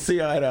still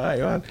see eye to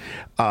eye on.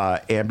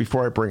 And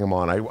before I bring him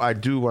on, I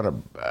do want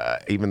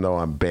to, even though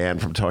I'm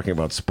banned from talking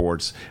about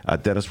sports,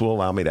 Dennis will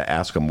allow me to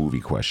ask a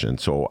movie question.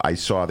 So I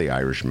saw The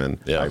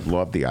Irishman. Yeah. I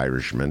love The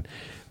Irishman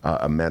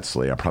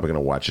immensely. I'm probably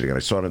going to watch it again. I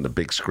saw it on the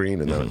big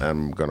screen, and then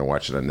I'm going to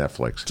watch it on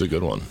Netflix. It's a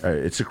good one.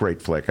 It's a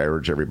great flick. I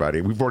urge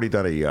everybody. We've already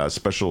done a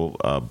special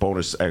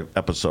bonus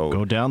episode.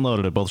 Go download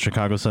it at both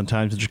Chicago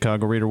Sun-Times and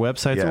Chicago Reader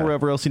websites or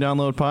wherever else you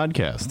download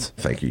podcasts.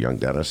 Thank you, young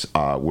Dennis.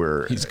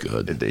 He's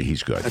good.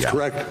 He's good. That's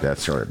correct.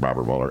 That's right,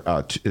 Robert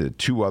Mueller.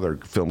 Two other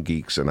film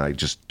geeks, and I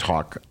just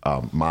talk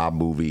mob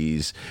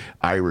movies,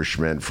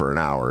 Irishman for an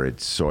hour.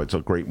 It's a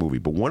great movie.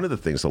 But one of the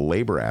things, the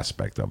labor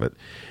aspect of it,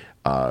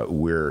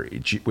 where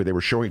they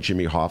were showing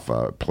Jimmy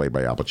Hoffa, played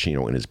by Al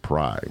Pacino, in his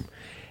prime,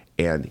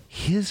 and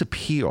his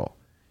appeal,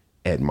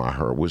 Ed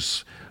Maher,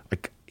 was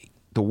like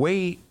the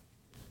way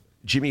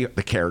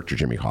the character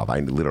Jimmy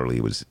Hoffa, literally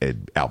it was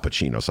Al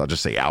Pacino, so I'll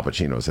just say Al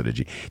Pacino instead of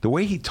G. The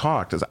way he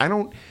talked is,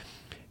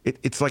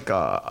 it's like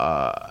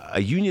a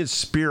union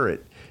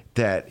spirit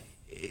that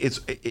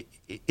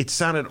it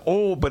sounded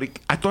old, but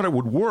I thought it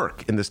would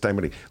work in this time.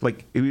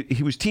 Like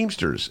he was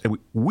Teamsters, and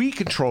we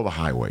control the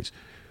highways.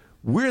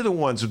 We're the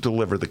ones who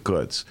deliver the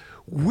goods.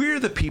 We're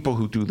the people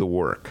who do the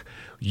work.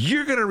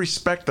 You're going to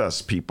respect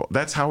us, people.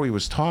 That's how he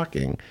was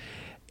talking.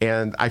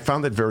 And I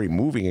found it very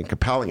moving and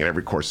compelling. And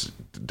of course,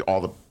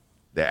 all the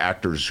the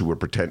actors who were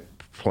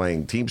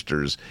playing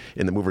Teamsters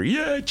in the movie,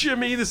 yeah,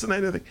 Jimmy, this and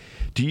that other thing.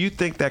 Do you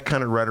think that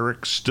kind of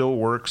rhetoric still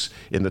works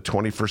in the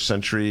 21st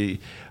century,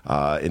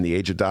 in the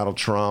age of Donald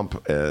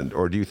Trump,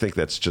 or do you think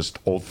that's just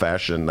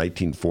old-fashioned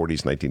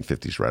 1940s,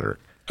 1950s rhetoric?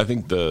 I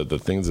think the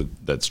things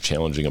that's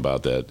challenging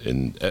about that,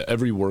 and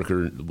every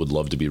worker would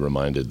love to be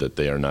reminded that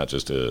they are not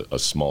just a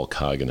small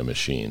cog in a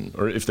machine,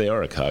 or if they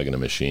are a cog in a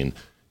machine,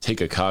 take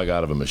a cog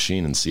out of a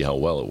machine and see how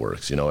well it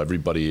works. You know,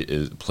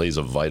 everybody plays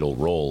a vital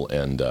role,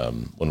 and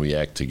when we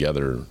act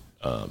together,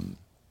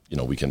 you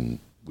know, we can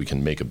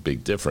make a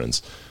big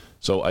difference.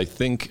 So I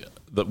think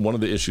that one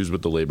of the issues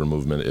with the labor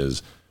movement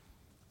is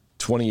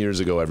 20 years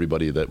ago,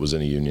 everybody that was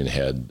in a union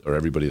or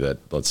everybody that,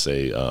 let's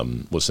say,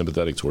 was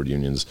sympathetic toward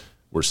unions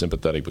were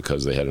sympathetic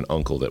because they had an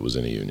uncle that was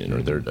in a union, or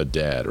a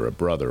dad or a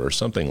brother or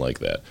something like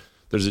that.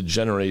 There's a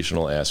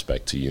generational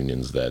aspect to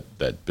unions that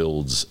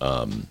builds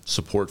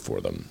support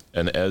for them.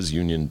 And as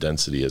union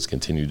density has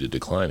continued to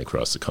decline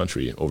across the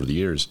country over the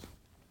years,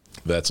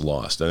 that's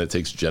lost, and it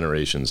takes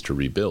generations to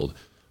rebuild.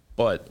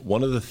 But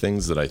one of the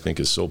things that I think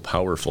is so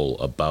powerful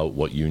about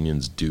what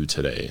unions do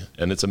today,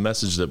 and it's a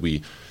message that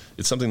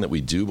it's something that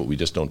we do, but we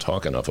just don't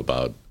talk enough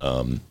about,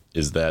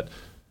 is that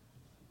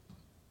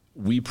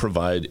we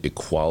provide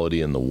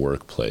equality in the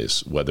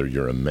workplace, whether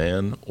you're a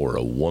man or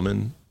a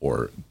woman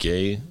or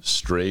gay,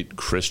 straight,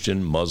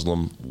 Christian,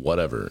 Muslim,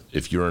 whatever.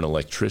 If you're an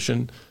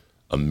electrician,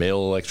 a male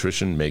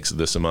electrician makes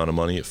this amount of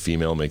money, a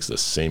female makes the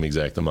same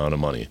exact amount of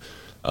money.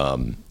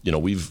 You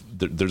know,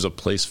 there's a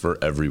place for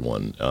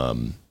everyone.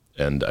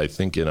 And I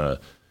think in a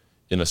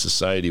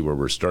society where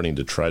we're starting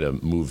to try to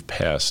move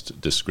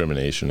past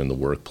discrimination in the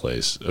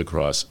workplace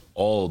across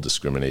all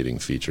discriminating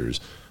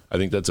features, I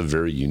think that's a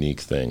very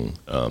unique thing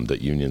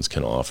that unions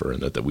can offer,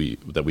 and that we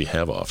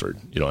have offered.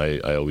 You know,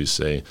 I always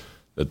say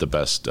that the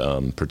best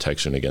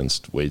protection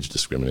against wage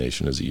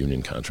discrimination is a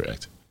union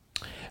contract.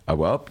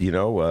 Well, you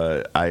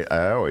know,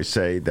 I always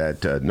say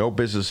that no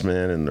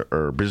businessman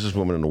or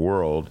businesswoman in the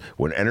world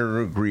would enter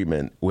an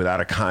agreement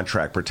without a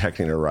contract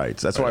protecting their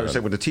rights. That's why I was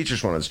saying when the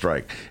teachers went on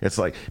strike, it's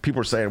like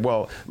people are saying,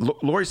 well,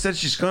 Lori said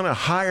she's going to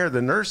hire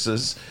the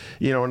nurses,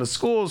 you know, in the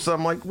schools. So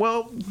I'm like,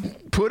 well,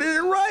 put it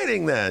in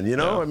writing then, you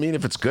know? Yeah. I mean,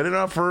 if it's good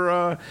enough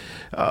for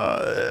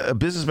a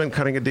businessman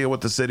cutting a deal with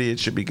the city, it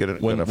should be good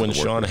enough for the When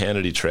Sean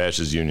Hannity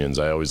trashes unions,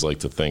 I always like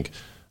to think,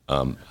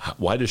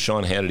 why does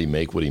Sean Hannity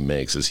make what he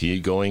makes? Is he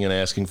going and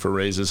asking for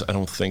raises? I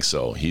don't think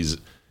so. He's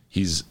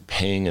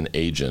paying an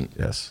agent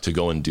to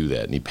go and do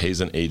that, and he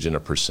pays an agent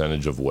a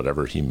percentage of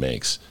whatever he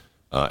makes,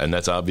 and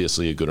that's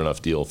obviously a good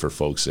enough deal for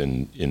folks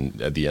in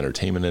the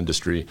entertainment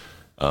industry.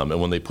 And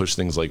when they push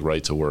things like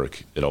right to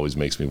work, it always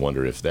makes me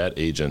wonder if that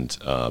agent,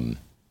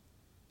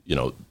 you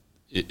know,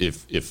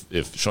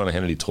 if Sean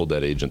Hannity told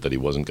that agent that he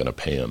wasn't going to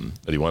pay him,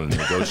 that he wanted to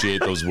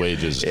negotiate those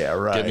wages,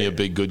 give me a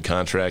big good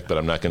contract, but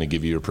I'm not going to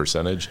give you your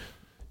percentage,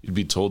 you'd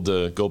be told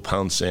to go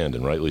pound sand,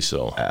 and rightly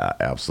so.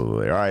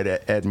 Absolutely. All right,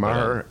 Ed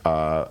Maher,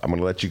 I'm going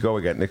to let you go.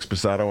 We got Nick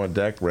Sposato on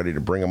deck, ready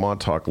to bring him on,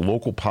 talk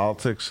local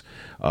politics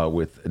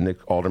with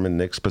Alderman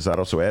Nick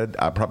Sposato. So, Ed,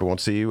 I probably won't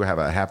see you. Have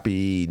a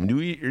happy New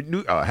Year,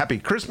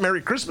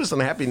 Merry Christmas,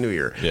 and a Happy New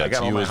Year. Yeah, I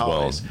got to you as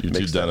well. You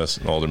too, Dennis,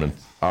 Alderman.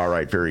 All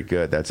right, very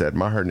good. That's Ed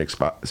Maher, Nick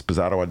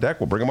Sposato on deck.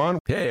 We'll bring him on.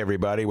 Hey,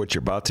 everybody. What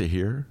you're about to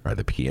hear are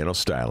the piano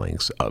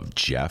stylings of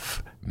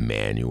Jeff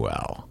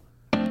Manuel.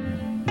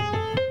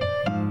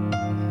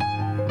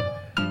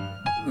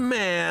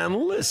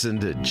 Man, listen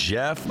to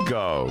Jeff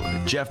go.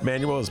 Jeff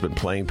Manuel has been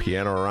playing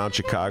piano around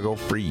Chicago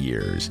for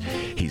years.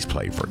 He's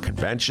played for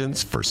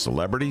conventions, for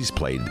celebrities,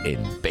 played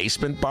in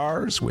basement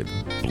bars with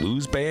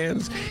blues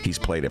bands. He's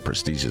played at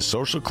prestigious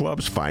social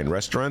clubs, fine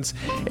restaurants,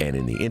 and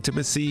in the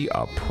intimacy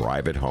of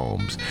private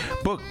homes.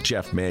 Book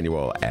Jeff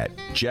Manuel at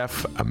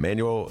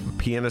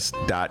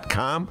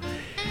jeffemanuelpianist.com.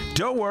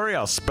 Don't worry,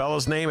 I'll spell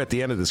his name at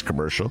the end of this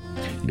commercial.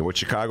 You know what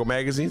Chicago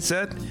Magazine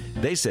said?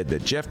 They said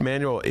that Jeff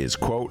Manuel is,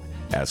 quote,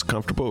 as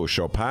comfortable with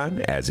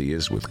Chopin as he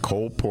is with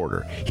Cole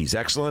Porter. He's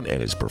excellent,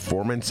 and his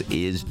performance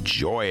is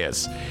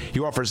joyous. He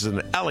offers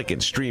an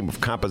elegant stream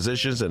of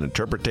compositions and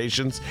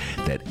interpretations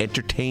that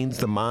entertains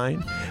the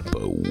mind,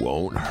 but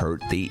won't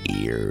hurt the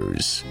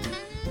ears.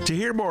 To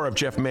hear more of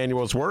Jeff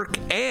Manuel's work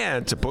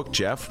and to book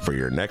Jeff for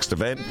your next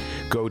event,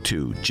 go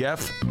to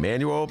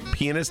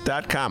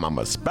jeffemanuelpianist.com. I'm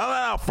going to spell it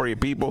out for you,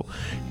 people.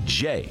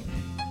 Jeff.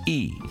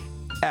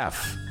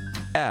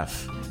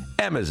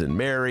 M as in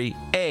Mary,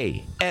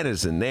 A, N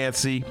as in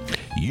Nancy,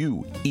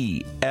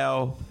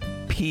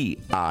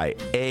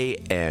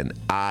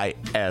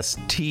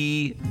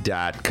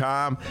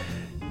 UELPIANIST.com.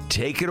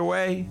 Take it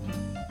away,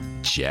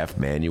 Jeff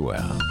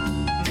Manuel.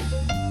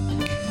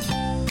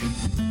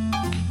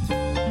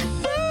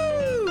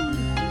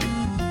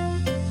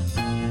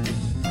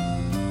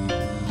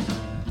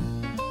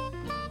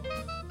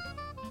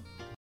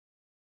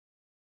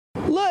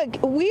 Look,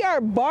 we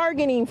are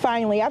bargaining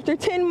finally. After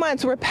 10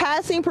 months, we're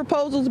passing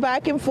proposals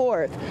back and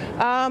forth.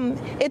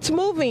 It's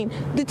moving.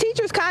 The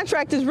teacher's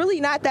contract is really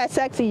not that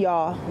sexy,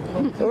 y'all.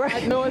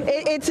 Right?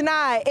 It's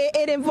not.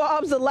 It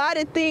involves a lot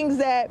of things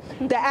that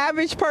the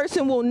average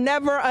person will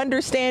never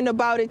understand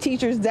about a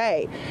teacher's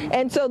day.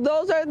 And so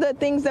those are the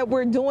things that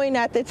we're doing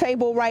at the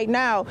table right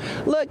now.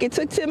 Look, it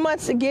took 10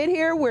 months to get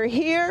here. We're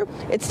here.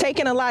 It's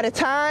taken a lot of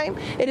time.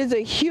 It is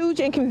a huge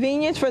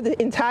inconvenience for the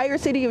entire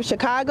city of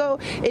Chicago.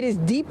 It is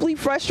deeply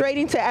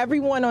frustrating to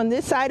everyone on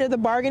this side of the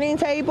bargaining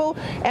table,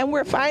 and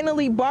we're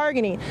finally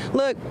bargaining.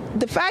 Look,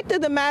 the fact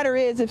of the matter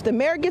is, if the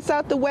mayor gets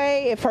out the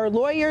way, if her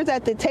lawyers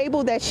at the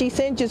table that she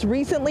sent just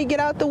recently get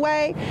out the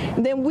way,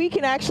 then we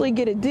can actually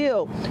get a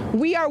deal.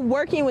 We are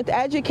working with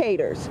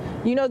educators.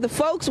 You know, the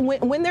folks,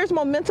 when there's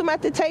momentum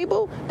at the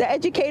table, the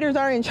educators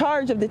are in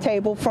charge of the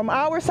table from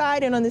our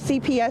side and on the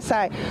CPS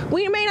side.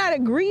 We may not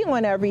agree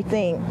on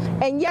everything,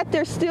 and yet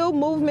there's still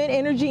movement,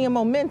 energy, and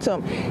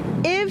momentum.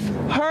 If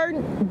her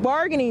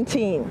bargaining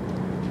team,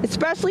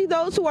 especially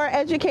those who are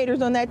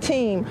educators on that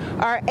team,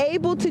 are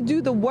able to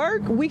do the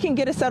work, we can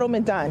get a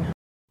settlement done.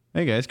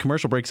 Hey guys,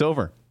 commercial break's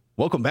over.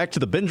 Welcome back to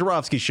the Ben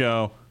Joravsky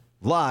Show,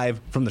 live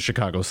from the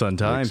Chicago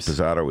Sun-Times. Nick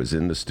Sposato is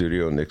in the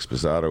studio. Nick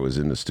Sposato is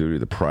in the studio,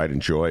 the pride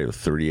and joy of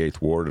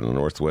 38th Ward in the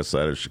northwest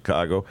side of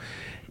Chicago.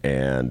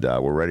 And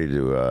we're ready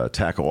to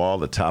tackle all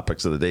the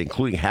topics of the day,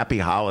 including Happy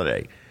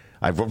Holiday.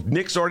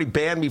 Nick's already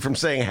banned me from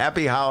saying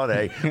Happy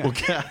Holiday. Well,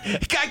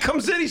 guy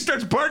comes in, he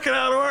starts barking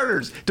out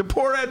orders to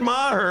poor Ed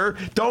Maher.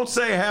 Don't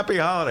say Happy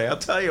Holiday. I'll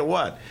tell you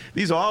what,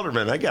 these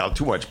aldermen, I got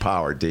too much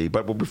power, D.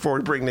 But before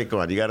we bring Nick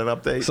on, you got an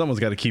update?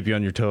 Someone's got to keep you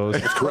on your toes.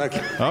 That's correct.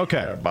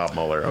 Okay. Bob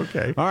Mueller,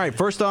 okay. All right,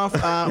 first off,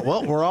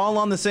 well, we're all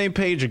on the same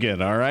page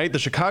again, all right? The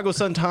Chicago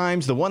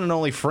Sun-Times, the one and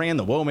only Fran,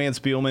 the Woe-Man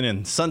Spielman,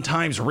 and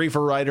Sun-Times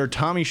reefer writer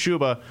Tommy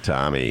Schuba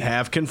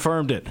have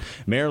confirmed it.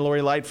 Mayor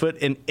Lori Lightfoot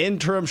and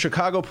interim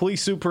Chicago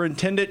Police Superintendent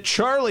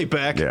Charlie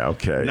Beck. Yeah,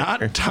 okay.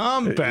 Not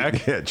Tom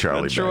Beck. Yeah,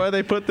 Charlie Not sure Beck. why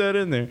they put that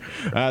in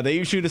there. They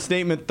issued a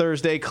statement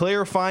Thursday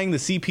clarifying the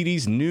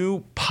CPD's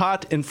new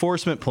pot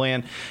enforcement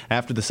plan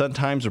after the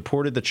Sun-Times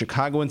reported that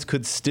Chicagoans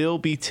could still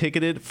be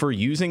ticketed for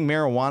using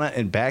marijuana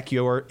in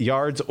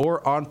backyards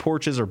or on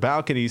porches or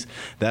balconies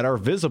that are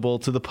visible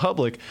to the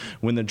public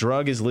when the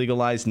drug is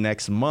legalized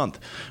next month.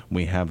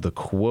 We have the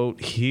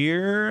quote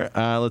here.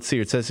 Let's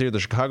see. It says here, the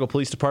Chicago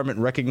Police Department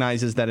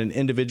recognizes that an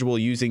individual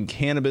using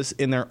cannabis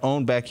in their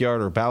own backyard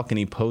or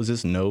balcony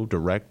poses no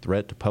direct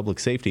threat to public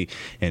safety,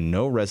 and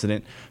no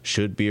resident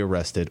should be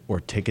arrested or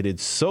ticketed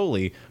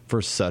solely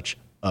for such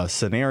a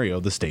scenario,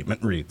 the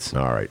statement reads.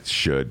 All right,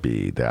 should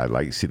be. I'd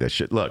like to see that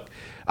shit. Look,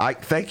 I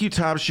thank you,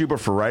 Tom Schuba,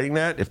 for writing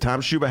that. If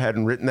Tom Schuba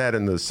hadn't written that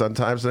in the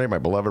Sun-Times today, my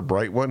beloved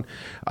bright one,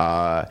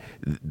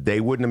 they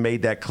wouldn't have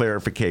made that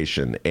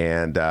clarification.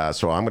 And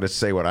so I'm going to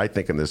say what I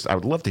think in this. I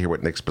would love to hear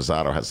what Nick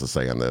Sposato has to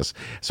say on this.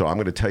 So I'm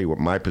going to tell you what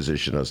my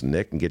position is,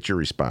 Nick, and get your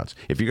response.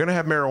 If you're going to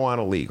have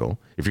marijuana legal,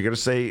 if you're going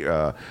to say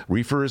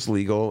reefer is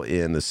legal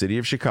in the city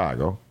of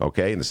Chicago,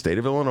 okay, in the state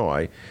of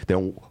Illinois,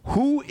 then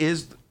who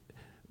is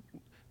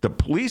the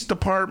police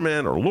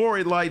department or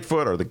Lori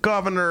Lightfoot or the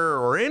governor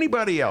or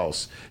anybody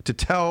else to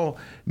tell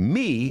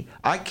me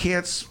I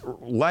can't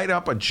light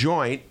up a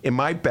joint in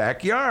my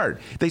backyard?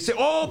 They say,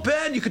 oh,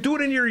 Ben, you could do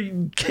it in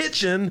your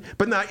kitchen,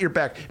 but not your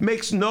back.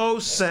 Makes no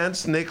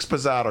sense. Nick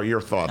Sposato, your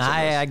thoughts on this?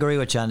 I agree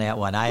with you on that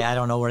one. I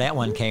don't know where that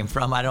one came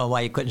from. I don't know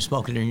why you couldn't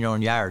smoke it in your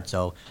own yard.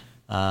 So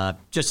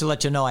just to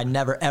let you know, I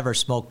never, ever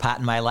smoked pot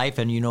in my life,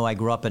 and you know I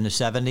grew up in the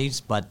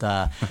 70s. But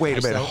wait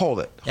a minute. Hold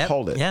it. Yep,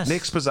 Hold it. yes.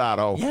 Nick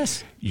Sposato,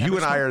 yes, you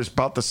and I are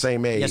about the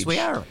same age. Yes, we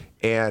are.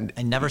 And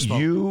I never smoked.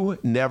 You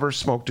never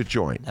smoked a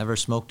joint. Never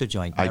smoked a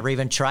joint. Never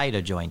even tried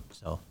a joint.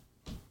 So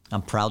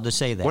I'm proud to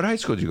say that. What high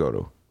school did you go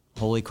to?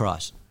 Holy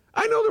Cross.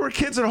 I know there were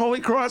kids at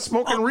Holy Cross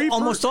smoking reefer.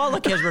 Almost all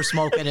the kids were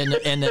smoking in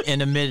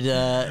the mid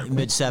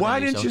 70s. Why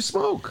didn't you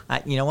smoke?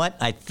 You know what?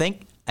 I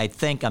think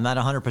I'm not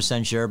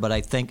 100% sure, but I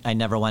think I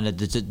never wanted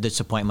to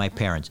disappoint my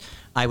parents.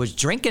 I was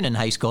drinking in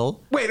high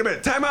school. Wait a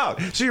minute, time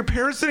out. So your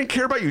parents didn't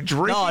care about you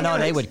drinking? No,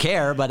 they would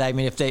care, but I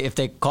mean, if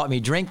they caught me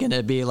drinking,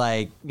 it'd be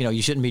like,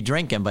 you shouldn't be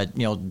drinking, but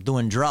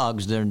doing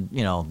drugs, then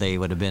they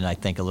would have been, I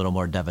think, a little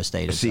more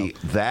devastated. See,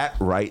 that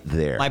right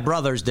there. My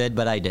brothers did,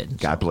 but I didn't.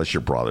 God bless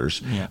your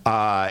brothers. Yeah.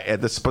 And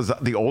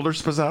the older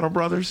Sposato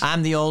brothers?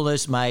 I'm the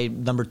oldest. My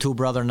number 2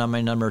 brother and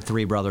my number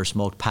 3 brother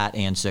smoked pot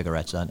and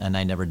cigarettes, and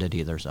I never did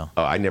either. So.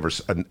 Oh,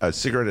 a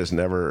cigarette is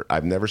never.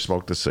 I've never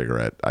smoked a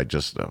cigarette. I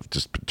just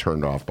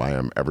turned off by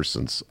them ever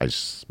since I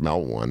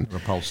smell one.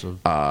 Repulsive.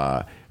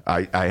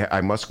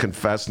 I must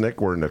confess, Nick,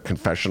 we're in the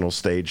confessional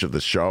stage of the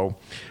show.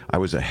 I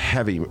was a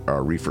heavy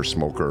reefer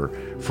smoker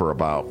for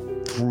about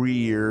 3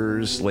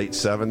 years, late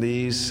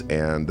 70s,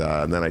 and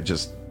then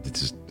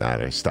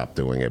I stopped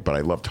doing it. But I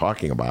love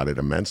talking about it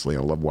immensely.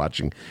 I love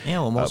watching. Yeah,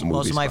 well,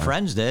 most of my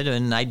friends did,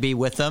 and I'd be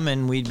with them,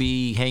 and we'd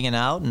be hanging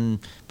out,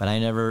 but I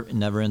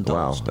never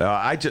indulged.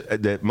 Wow,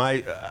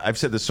 I've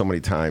said this so many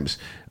times.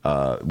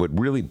 What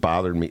really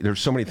bothered me, there's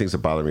so many things that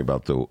bother me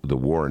about the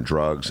war on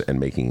drugs and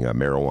making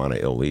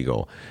marijuana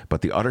illegal,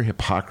 but the utter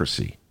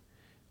hypocrisy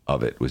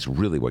of it was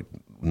really what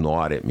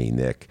gnawed at me,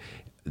 Nick.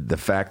 The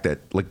fact that,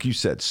 like you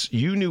said,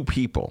 you knew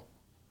people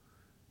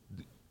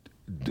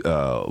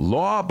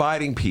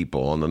law-abiding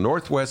people on the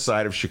northwest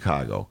side of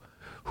Chicago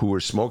who were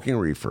smoking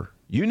reefer.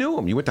 You knew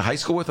them. You went to high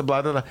school with them,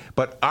 blah, blah, blah.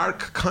 But our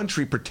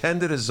country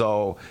pretended as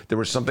though there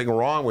was something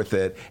wrong with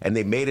it, and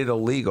they made it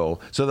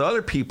illegal. So the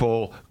other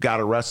people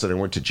got arrested and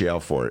went to jail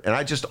for it. And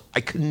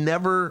I could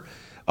never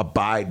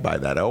abide by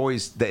that.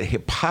 The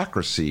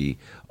hypocrisy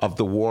of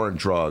the war on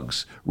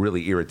drugs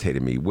really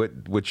irritated me.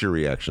 What's your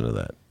reaction to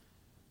that?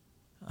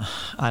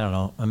 I don't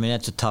know. I mean,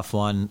 that's a tough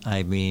one.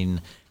 I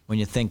mean, when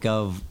you think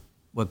of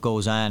what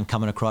goes on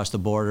coming across the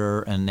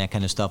border and that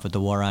kind of stuff with the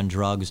war on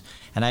drugs,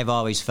 and I've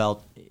always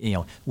felt,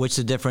 what's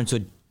the difference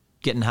with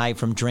getting high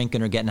from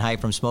drinking or getting high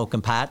from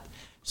smoking pot?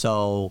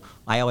 So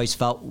I always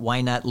felt,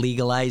 why not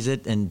legalize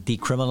it and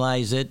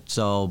decriminalize it?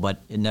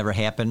 But it never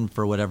happened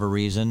for whatever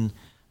reason.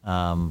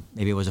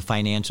 Maybe it was a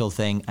financial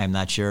thing. I'm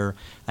not sure.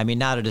 I mean,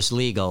 now that it's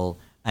legal,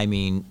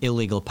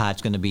 illegal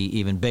pot's going to be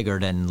even bigger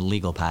than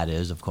legal pot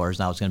is, of course.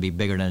 Now it's going to be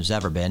bigger than it's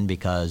ever been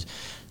because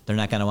they're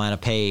not going to want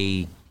to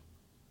pay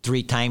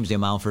 3 times the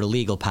amount for the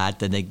legal pot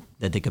that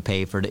they could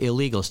pay for the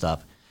illegal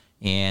stuff.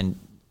 And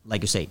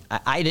like I say,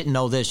 I didn't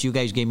know this. You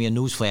guys gave me a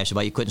news flash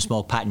about you couldn't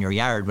smoke pot in your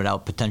yard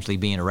without potentially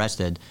being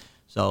arrested.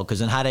 So, because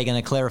then how are they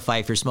going to clarify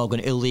if you're smoking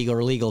illegal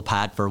or legal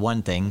pot for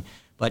one thing?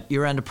 But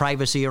you're on the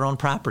privacy of your own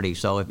property,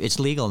 so if it's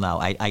legal now.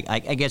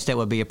 I guess that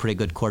would be a pretty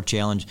good court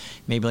challenge.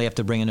 Maybe I have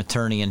to bring an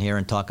attorney in here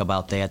and talk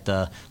about that,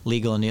 the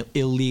legal and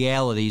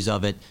illegalities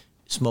of it,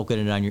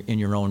 smoking it in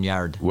your own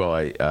yard. Well,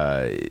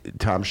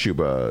 Tom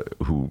Schuba,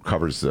 who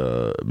covers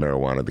the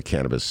marijuana, the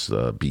cannabis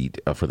beat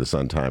for the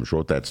Sun-Times,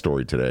 wrote that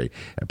story today.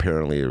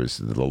 Apparently,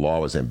 the law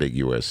was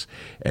ambiguous,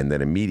 and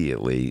then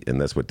immediately, and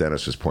that's what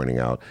Dennis was pointing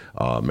out,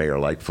 Mayor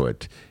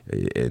Lightfoot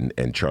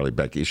and Charlie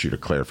Beck issued a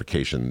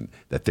clarification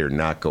that they're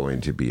not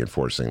going to be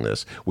enforcing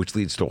this, which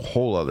leads to a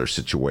whole other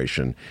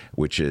situation,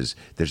 which is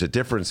there's a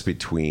difference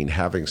between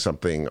having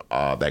something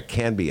that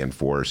can be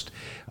enforced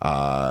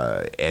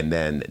and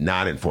then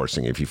not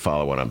enforcing, if you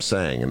follow what I'm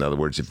saying. In other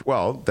words,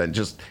 then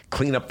just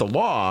clean up the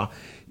law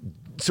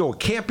so it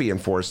can't be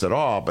enforced at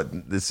all,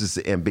 but this is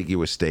an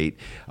ambiguous state.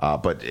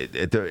 But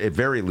at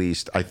very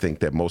least, I think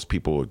that most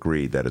people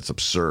agree that it's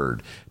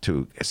absurd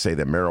to say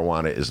that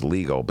marijuana is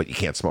legal, but you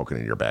can't smoke it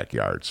in your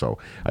backyard. So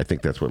I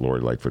think that's what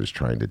Lori Lightfoot is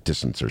trying to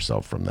distance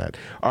herself from that.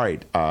 All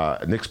right,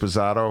 Nick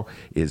Sposato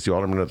is the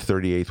alderman of the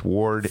 38th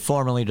Ward.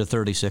 Formerly the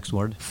 36th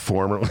Ward.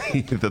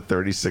 Formerly the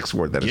 36th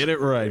Ward. Get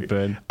it right,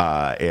 Ben.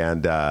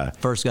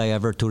 First guy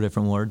ever, 2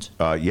 different wards.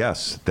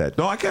 Yes.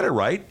 No, I got it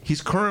right.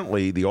 He's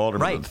currently the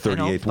alderman of the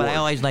 38th Ward. I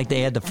always like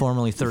they had the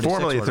formerly 36th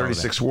Ward. Formerly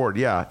 36th Ward,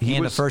 yeah. He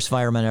was the first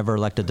fireman ever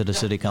elected to the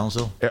city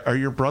council. Are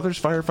your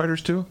brothers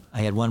firefighters too?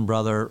 I had one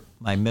brother.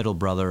 My middle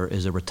brother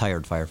is a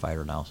retired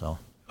firefighter now. So.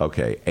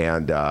 Okay,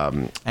 and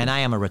I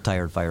am a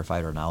retired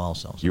firefighter now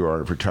also. You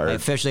are retired? I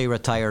officially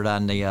retired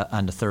on the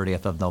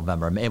 30th of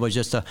November. It was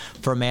just a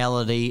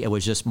formality. It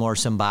was just more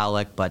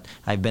symbolic, but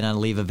I've been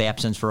on leave of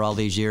absence for all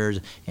these years,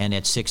 and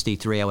at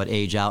 63 I would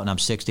age out, and I'm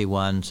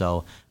 61,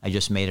 so I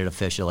just made it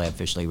official. I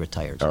officially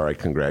retired. All right,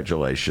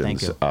 congratulations.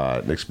 Thank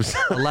you. Next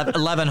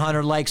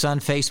 1,100 likes on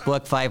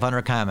Facebook,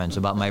 500 comments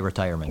about my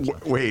retirement.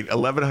 Wait,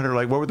 1,100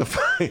 likes? What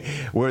were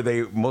were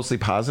they mostly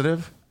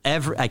positive?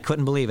 I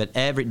couldn't believe it.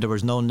 There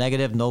was no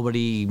negative,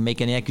 nobody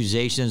making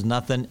accusations,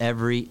 nothing.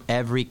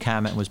 Every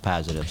comment was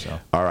positive. So.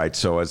 All right.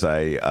 So as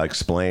I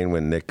explain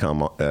when Nick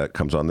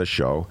comes on the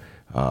show,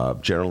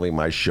 generally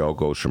my show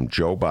goes from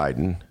Joe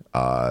Biden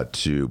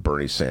to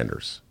Bernie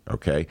Sanders.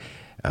 Okay.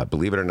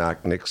 Believe it or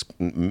not, Nick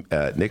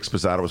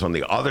Sposato was on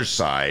the other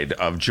side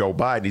of Joe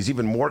Biden. He's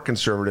even more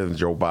conservative than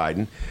Joe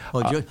Biden.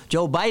 Well,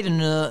 Joe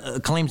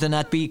Biden claims to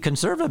not be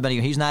conservative, but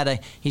he's not a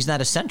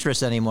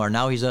centrist anymore.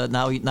 Now he's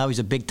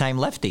a big time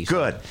lefty. So.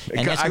 Good.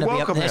 And that's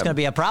going to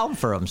be a problem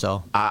for him.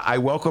 So I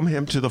welcome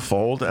him to the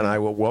fold, and I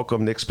will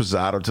welcome Nick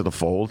Sposato to the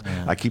fold.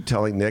 Yeah. I keep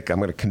telling Nick I'm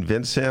going to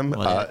convince him.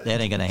 Well,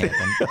 that ain't going to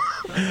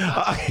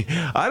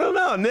happen. I don't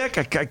know, Nick.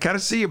 I kind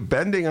of see you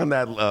bending on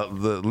that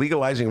the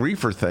legalizing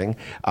reefer thing.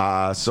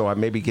 So I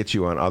maybe get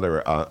you on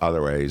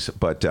other ways.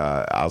 But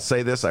I'll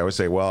say this. I always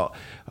say,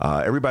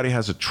 everybody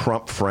has a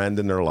Trump friend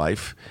in their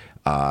life.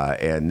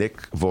 And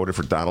Nick voted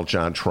for Donald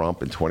John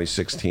Trump in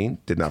 2016.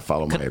 Did not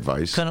follow my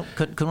advice.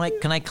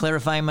 Can I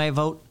clarify my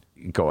vote?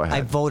 Go ahead. I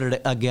voted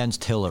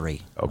against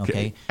Hillary.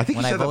 Okay. I think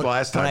you said that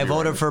last time. When I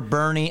voted for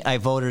Bernie, I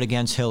voted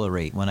against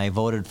Hillary. When I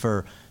voted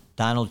for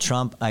Donald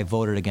Trump, I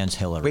voted against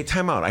Hillary. Wait,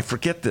 time out. I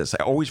forget this.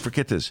 I always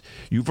forget this.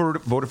 You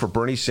voted for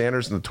Bernie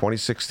Sanders in the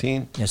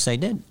 2016? Yes, I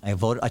did. I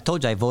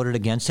told you I voted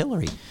against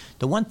Hillary.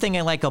 The one thing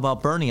I like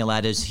about Bernie a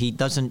lot is he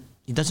doesn't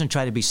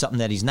try to be something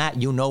that he's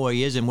not. You know where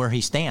he is and where he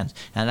stands.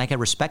 And I can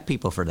respect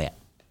people for that.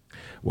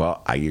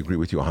 Well, I agree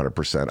with you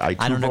 100%. I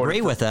don't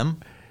agree with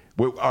him.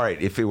 Well, all right.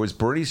 If it was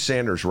Bernie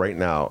Sanders right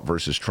now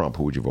versus Trump,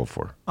 who would you vote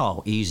for?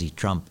 Oh, easy.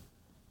 Trump.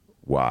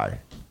 Why?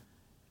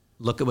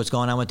 Look at what's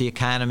going on with the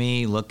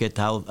economy. Look at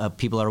how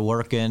people are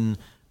working.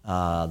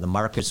 The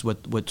markets,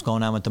 what's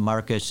going on with the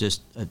markets,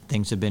 just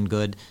things have been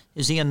good.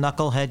 Is he a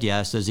knucklehead?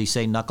 Yes. Does he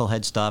say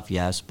knucklehead stuff?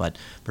 Yes. But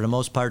for the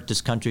most part,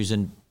 this country's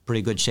in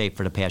pretty good shape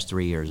for the past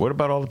 3 years. What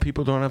about all the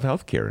people who don't have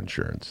health care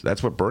insurance?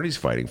 That's what Bernie's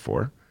fighting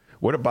for.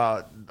 What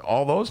about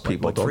all those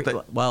people?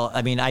 Well,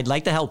 I mean, I'd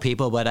like to help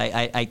people, but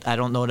I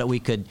don't know that we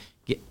could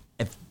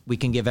if we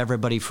can give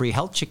everybody free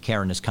health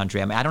care in this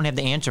country. I mean, I don't have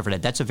the answer for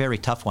that. That's a very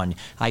tough one.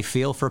 I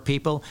feel for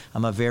people.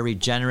 I'm a very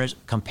generous,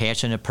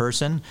 compassionate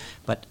person,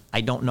 but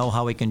I don't know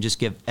how we can just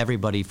give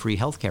everybody free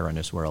health care in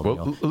this world.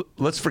 Well,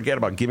 let's forget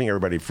about giving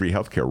everybody free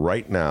health care.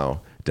 Right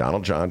now,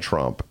 Donald John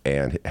Trump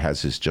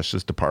has his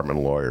Justice Department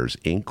lawyers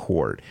in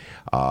court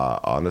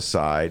on the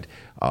side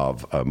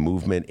of a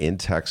movement in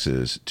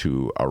Texas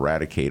to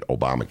eradicate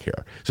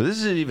Obamacare. So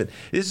this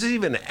is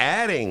even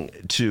adding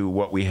to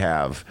what we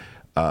have.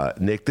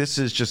 Nick, this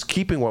is just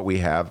keeping what we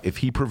have. If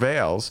he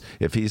prevails,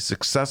 if he's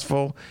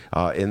successful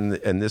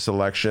in this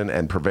election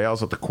and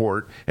prevails at the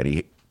court, and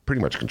he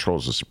pretty much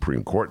controls the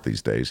Supreme Court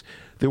these days,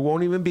 there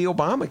won't even be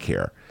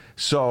Obamacare.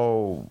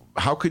 So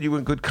how could you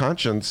in good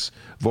conscience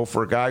vote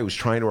for a guy who's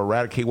trying to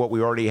eradicate what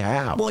we already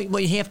have? Well,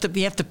 you have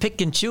to pick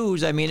and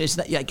choose. I mean, it's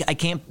not,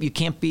 you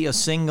can't be a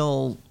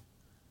single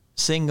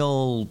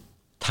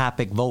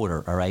topic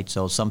voter, all right?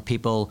 So some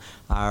people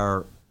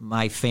are,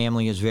 my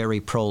family is very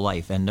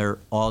pro-life, and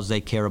all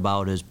they care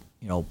about is,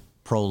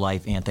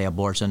 pro-life,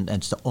 anti-abortion.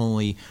 That's the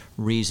only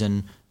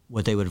reason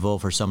what they would vote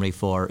for somebody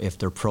for if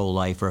they're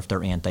pro-life or if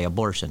they're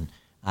anti-abortion.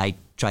 I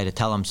try to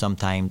tell them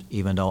sometimes,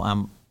 even though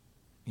I'm,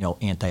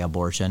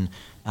 anti-abortion,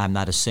 I'm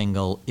not a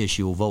single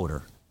issue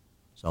voter.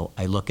 So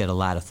I look at a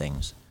lot of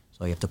things.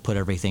 So you have to put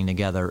everything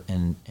together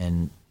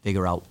and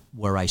figure out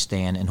where I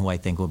stand and who I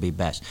think will be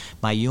best.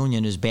 My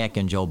union is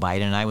backing Joe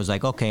Biden, and I was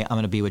like, okay, I'm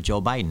going to be with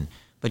Joe Biden.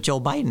 But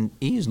Joe Biden,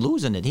 he is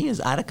losing it. He is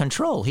out of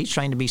control. He's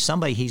trying to be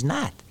somebody he's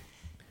not.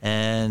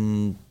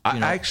 And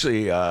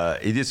actually,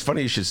 it is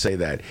funny you should say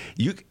that.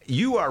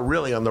 You are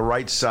really on the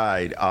right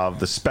side of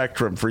the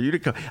spectrum for you to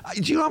come.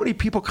 Do you know how many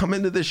people come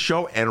into this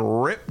show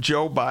and rip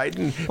Joe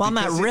Biden? Well, I'm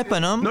not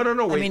ripping him.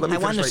 No. Wait, I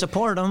want to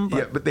support him. But...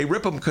 Yeah, but they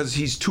rip him because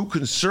he's too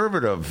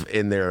conservative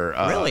in their.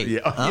 Really?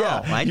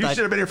 Yeah. You should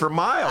have been here for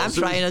miles.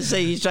 I'm trying to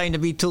say he's trying to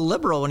be too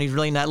liberal when he's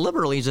really not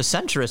liberal. He's a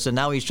centrist, and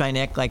now he's trying to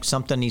act like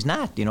something he's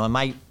not.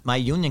 And my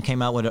union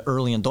came out with an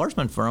early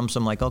endorsement for him, so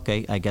I'm like,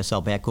 okay, I guess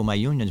I'll back who my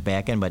union's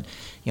backing, but.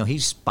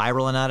 He's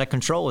spiraling out of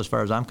control as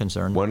far as I'm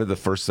concerned. One of the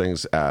first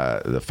things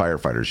the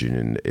firefighters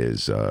union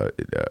is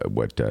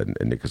what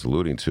Nick is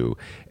alluding to,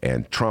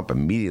 and Trump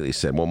immediately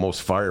said, well,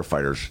 most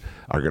firefighters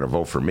are going to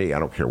vote for me. I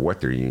don't care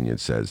what their union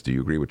says. Do you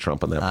agree with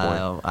Trump on that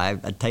point?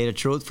 I tell you the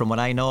truth, from what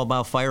I know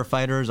about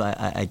firefighters,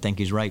 I think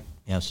he's right,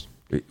 yes.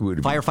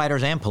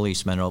 Firefighters and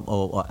policemen.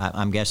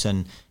 I'm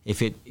guessing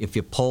if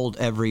you polled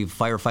every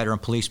firefighter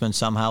and policeman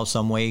somehow,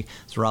 some way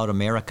throughout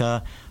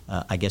America,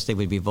 I guess they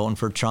would be voting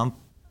for Trump.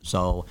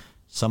 So...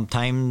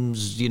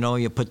 Sometimes,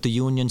 you put the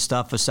union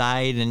stuff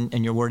aside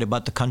and you're worried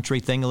about the country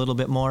thing a little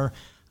bit more.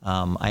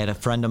 I had a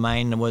friend of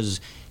mine that was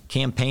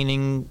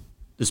campaigning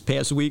this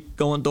past week,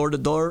 going door to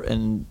door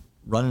and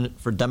running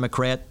for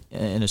Democrat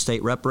in a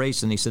state rep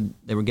race. And he said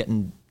they were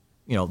getting,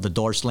 the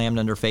door slammed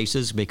in their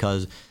faces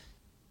because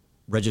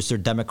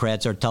registered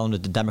Democrats are telling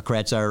that the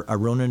Democrats are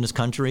ruining this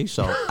country.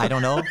 So I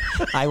don't know.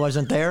 I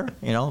wasn't there,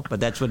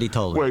 but that's what he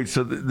told me. Wait,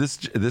 so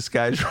this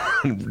guy's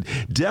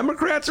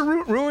Democrats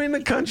are ruining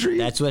the country?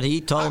 That's what he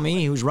told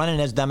me. He was running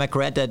as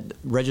Democrat, that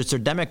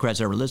registered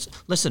Democrats are.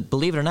 Listen,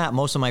 believe it or not,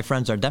 most of my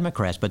friends are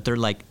Democrats, but they're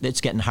like,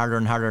 it's getting harder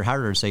and harder and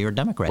harder to say you're a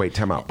Democrat. Wait,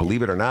 time out.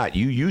 Believe it or not,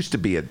 you used to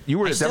be I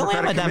still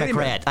am a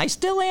Democrat. I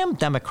still am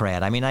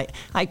Democrat. I mean, I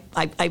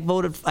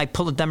voted, I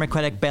pulled a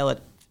Democratic ballot.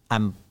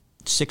 I'm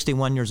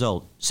 61 years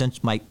old.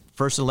 Since my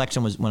first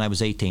election was when I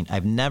was 18,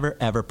 I've never,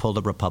 ever pulled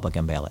a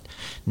Republican ballot.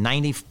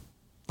 95%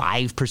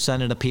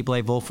 of the people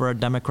I vote for are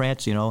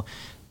Democrats.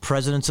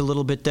 President's a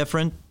little bit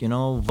different.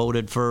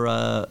 Voted for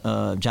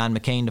John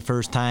McCain the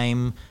first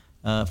time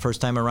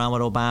around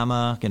with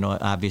Obama.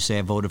 Obviously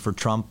I voted for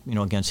Trump,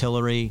 against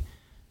Hillary.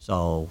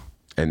 So.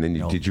 And then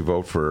did you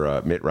vote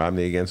for Mitt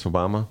Romney against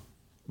Obama?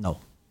 No.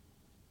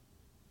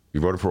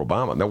 You voted for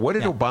Obama. Now, what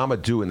did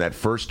Obama do in that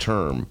first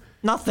term?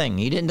 Nothing.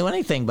 He didn't do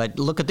anything. But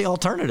look at the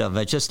alternative.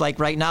 It's just like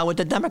right now with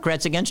the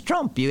Democrats against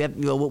Trump.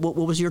 What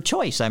was your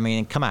choice? I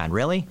mean, come on,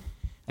 really?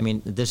 I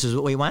mean, this is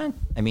what we want?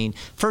 I mean,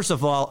 first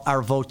of all,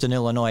 our votes in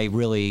Illinois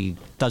really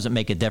doesn't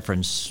make a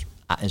difference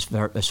as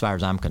far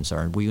as I'm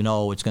concerned. We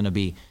know it's going to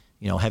be,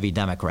 heavy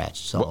Democrats.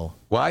 So.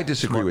 Well, I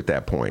disagree with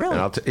that point. Really?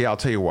 And I'll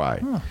tell you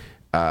why.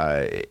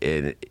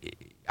 And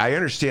I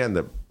understand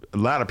that a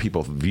lot of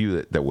people view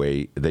it the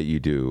way that you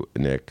do,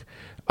 Nick.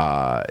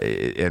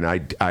 And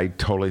I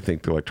totally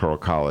think the Electoral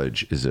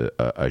College is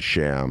a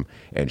sham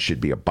and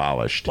should be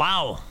abolished.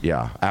 Wow.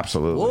 Yeah,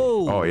 absolutely.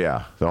 Whoa. Oh,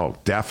 yeah. Oh,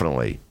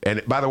 definitely.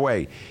 And by the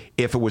way,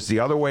 if it was the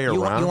other way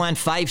around... You want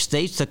 5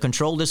 states to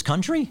control this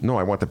country? No,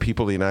 I want the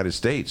people of the United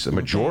States, a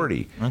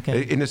majority.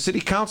 Okay. In the city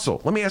council,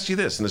 let me ask you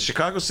this. In the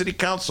Chicago City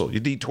Council, you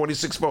need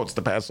 26 votes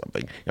to pass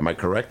something. Am I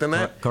correct in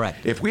that?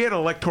 Correct. If we had an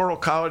electoral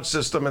college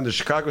system in the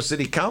Chicago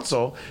City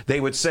Council,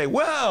 they would say,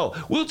 well,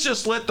 we'll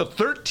just let the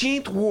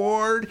 13th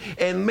ward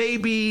and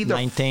maybe the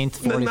 19th,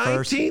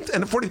 41st. The 19th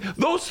and the 40th,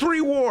 those 3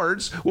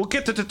 wards will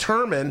get to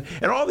determine,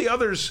 and all the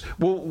others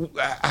will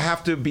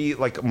have to be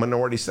like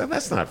minorities.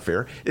 That's not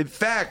fair. In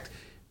fact,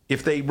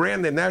 if they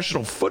ran the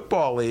National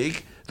Football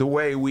League the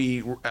way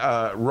we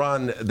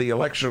run the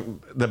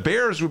election, the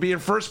Bears would be in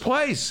first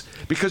place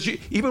because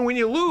even when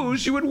you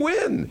lose, you would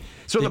win.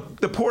 So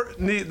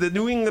the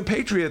New England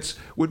Patriots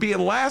would be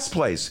in last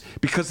place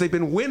because they've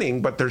been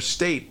winning, but their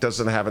state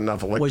doesn't have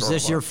enough electoral Was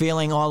this votes. your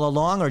feeling all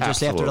along, or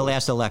just after the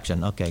last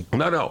election? Okay.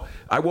 No.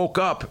 I woke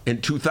up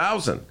in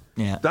 2000.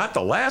 Yeah. Not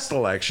the last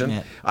election.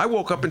 Yeah. I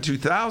woke up in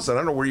 2000. I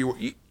don't know where you were.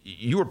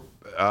 You were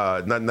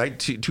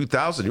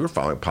 2000. You were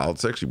following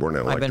politics. You weren't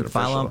an elected I've been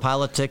following official.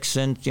 politics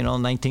since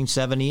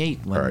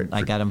 1978 when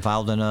I got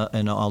involved in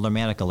an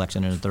aldermanic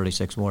election in the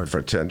 36th ward.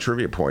 For 10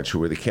 trivia points, who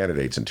were the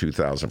candidates in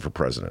 2000 for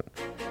president?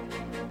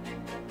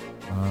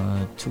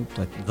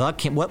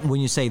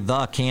 When you say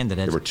the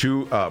candidates, There were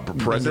 2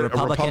 president, a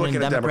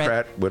Republican and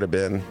Democrat would have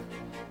been.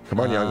 Come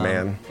on, young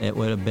man. It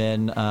would have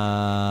been.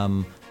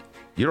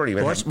 You don't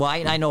even Bush. have... Well,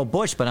 I know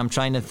Bush, but I'm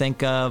trying to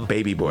think of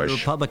Baby Bush. Who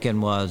the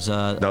Republican was.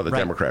 No, the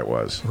Democrat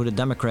was. Who the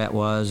Democrat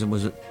was?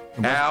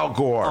 Al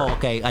Gore. Oh,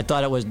 okay. I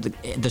thought it was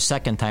the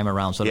second time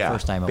around, so the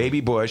first time. Baby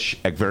Bush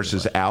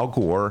versus Al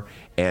Gore,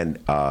 and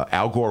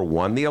Al Gore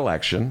won the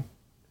election,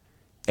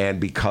 and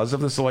because of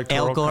this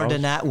electoral Al Gore college,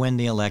 did not win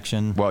the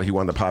election. Well, he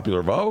won the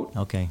popular vote.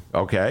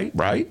 Okay,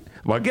 right?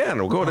 Well, again,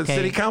 we'll go to the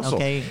city council.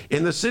 Okay.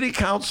 In the city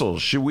council,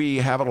 should we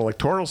have an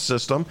electoral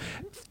system?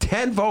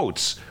 10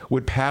 votes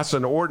would pass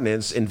an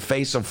ordinance in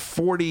face of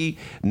 40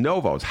 no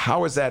votes.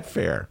 How is that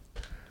fair?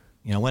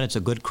 You know, when it's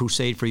a good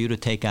crusade for you to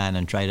take on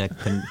and try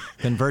to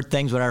convert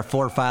things what our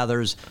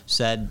forefathers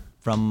said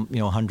from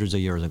hundreds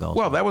of years ago.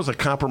 Well, that was a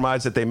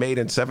compromise that they made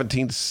in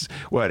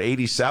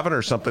 87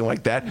 or something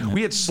like that. Yeah.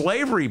 We had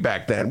slavery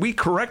back then. We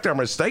correct our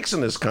mistakes in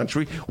this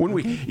country when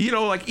we,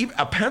 like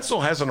a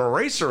pencil has an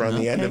eraser on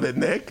the end of it,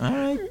 Nick. All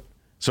right.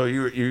 So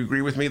you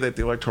agree with me that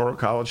the Electoral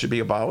College should be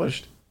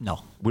abolished?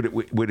 No. Would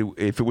it,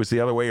 if it was the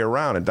other way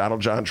around and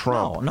Donald John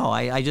Trump? No.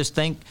 I just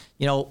think,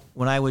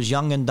 when I was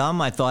young and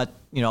dumb, I thought,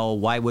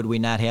 why would we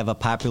not have a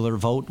popular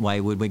vote? Why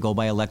would we go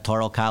by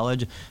electoral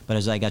college? But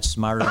as I got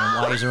smarter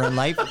and wiser in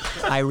life,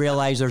 I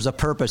realized there's a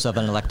purpose of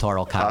an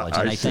electoral college,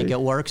 and I think it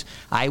works.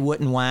 I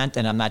wouldn't want,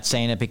 and I'm not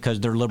saying it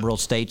because they're liberal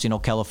states,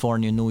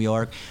 California, New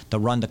York, to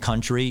run the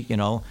country,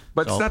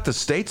 But it's not the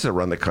states that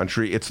run the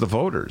country; it's the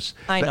voters.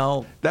 I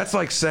know. That's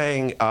like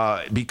saying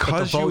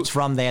because the votes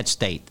from that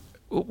state.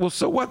 Well,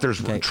 so what?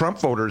 There's Trump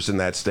voters in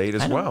that state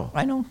as well.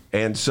 I know.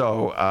 And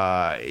so,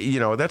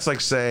 that's like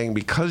saying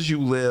because you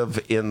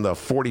live in the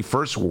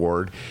 41st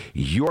ward,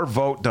 your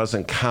vote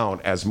doesn't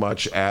count as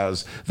much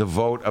as the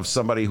vote of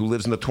somebody who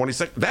lives in the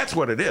 22nd. That's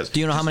what it is. Do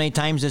you know how many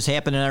times this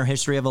happened in our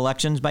history of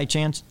elections by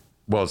chance?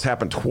 Well, it's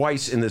happened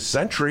twice in this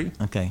century.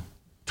 Okay.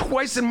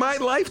 Twice in my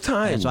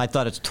lifetime. So I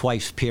thought it's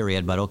twice,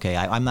 period, but okay.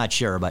 I'm not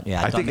sure, but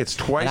yeah. I think it's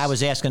twice. And I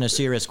was asking a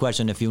serious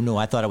question if you knew.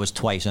 I thought it was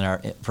twice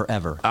in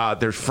forever.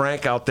 There's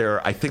Frank out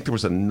there. I think there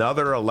was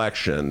another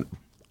election,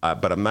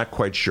 but I'm not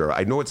quite sure.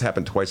 I know it's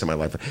happened twice in my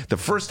life. The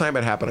first time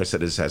it happened, I said,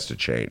 this has to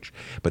change.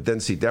 But then,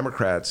 see,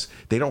 Democrats,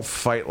 they don't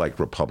fight like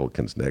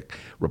Republicans, Nick.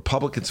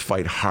 Republicans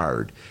fight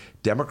hard.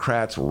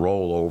 Democrats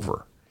roll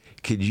over.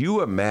 Could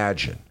you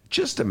imagine,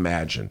 just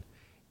imagine,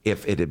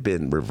 if it had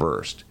been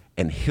reversed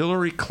and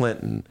Hillary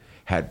Clinton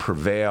had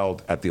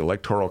prevailed at the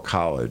Electoral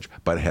College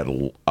but had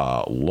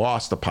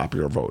lost the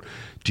popular vote?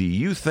 Do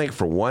you think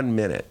for 1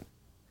 minute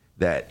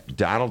that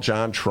Donald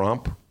John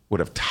Trump would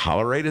have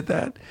tolerated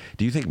that?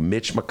 Do you think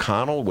Mitch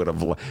McConnell would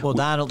have? Well,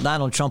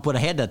 Donald Trump would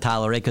have had to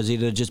tolerate because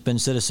he'd have just been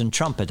Citizen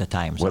Trump at the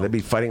time. So. Well, they'd be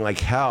fighting like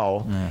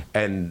hell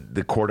and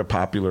the court of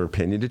popular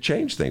opinion to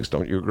change things.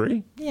 Don't you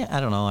agree? Yeah, I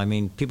don't know. I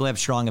mean, people have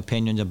strong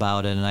opinions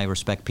about it, and I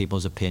respect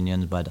people's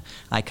opinions, but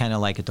I kind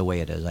of like it the way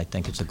it is. I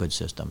think it's a good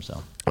system.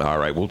 So. All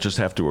right, we'll just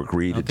have to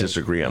agree to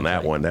disagree on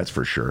that one. That's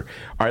for sure.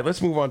 All right,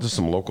 let's move on to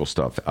some local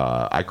stuff.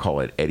 I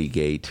call it Eddie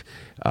Gate.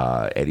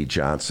 Eddie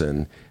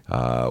Johnson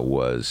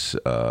was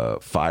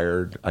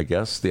fired, I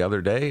guess, the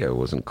other day. It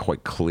wasn't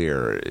quite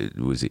clear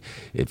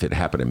if it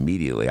happened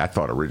immediately. I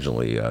thought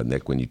originally,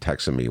 Nick, when you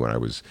texted me when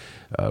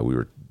we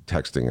were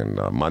texting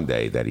on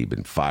Monday that he'd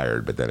been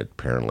fired, but then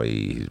apparently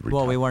he retired.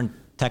 Well, we weren't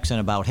texting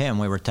about him.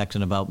 We were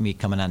texting about me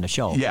coming on the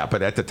show. Yeah,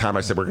 but at the time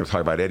I said we're going to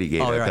talk about Eddie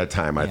Gate. At that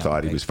time I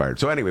thought he was fired.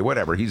 So anyway,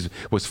 whatever. He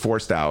was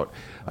forced out.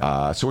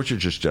 So what's your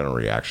just general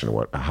reaction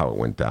to how it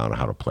went down,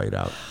 how it played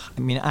out? I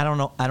mean, I don't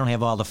know. I don't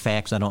have all the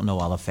facts. I don't know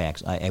all the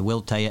facts. I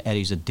will tell you,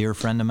 Eddie's a dear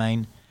friend of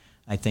mine.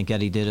 I think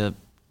Eddie did a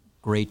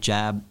great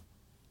job.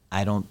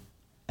 I don't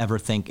ever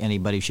think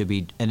anybody should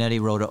be. And Eddie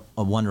wrote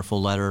a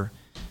wonderful letter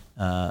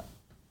to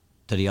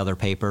the other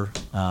paper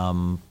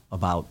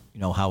about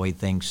how he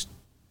thinks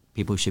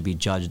people should be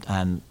judged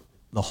on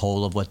the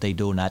whole of what they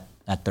do, not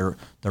at their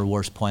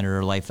worst point of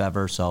their life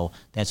ever. So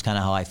that's kind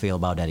of how I feel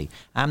about Eddie.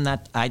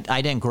 I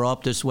didn't grow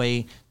up this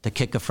way to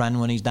kick a friend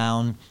when he's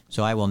down,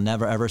 so I will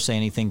never ever say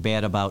anything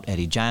bad about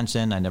Eddie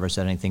Johnson. I never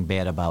said anything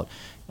bad about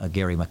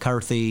Gary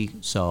McCarthy.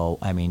 So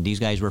I mean, these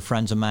guys were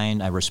friends of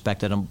mine. I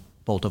respected them,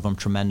 both of them,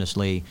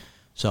 tremendously.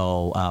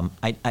 So I'm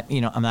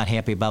not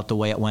happy about the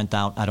way it went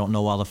down. I don't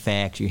know all the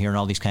facts. You're hearing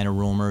all these kind of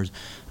rumors.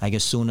 I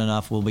guess soon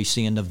enough we'll be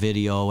seeing the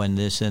video and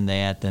this and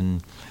that,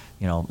 and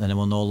and then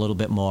we'll know a little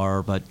bit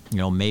more. But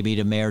maybe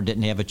the mayor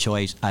didn't have a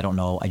choice. I don't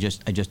know. I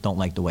just don't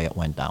like the way it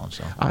went down.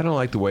 So I don't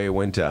like the way it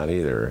went down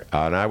either,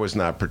 and I was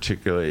not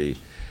particularly.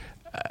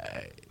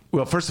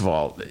 Well, first of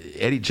all,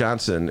 Eddie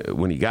Johnson,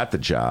 when he got the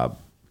job,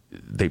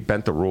 they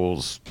bent the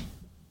rules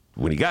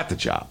when he got the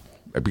job.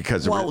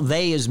 Because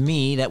they is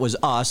me, that was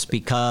us,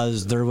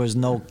 because there was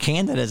no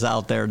candidates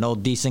out there, no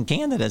decent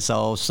candidates.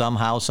 So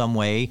somehow, some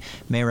way,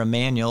 Mayor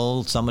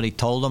Emanuel, somebody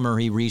told him, or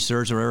he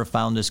researched or whatever,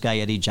 found this guy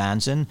Eddie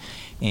Johnson,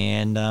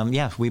 and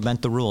we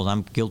bent the rules.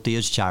 I'm guilty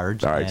as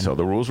charged. All right, so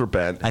the rules were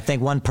bent. I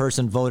think one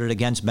person voted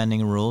against bending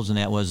the rules, and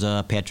that was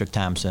Patrick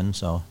Thompson.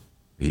 So.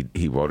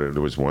 He voted.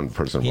 There was one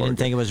person. He didn't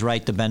think it was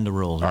right to bend the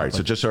rules. All right.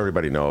 So just so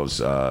everybody knows,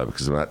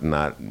 because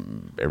not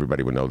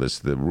everybody would know this,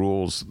 the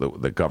rules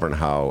that govern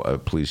how a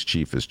police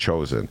chief is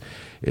chosen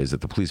is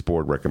that the police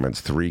board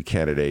recommends 3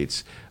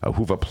 candidates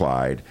who've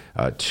applied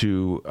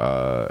to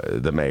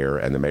the mayor,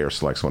 and the mayor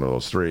selects one of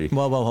those 3.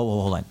 Well,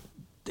 hold on.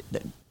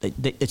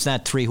 It's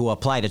not 3 who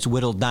applied. It's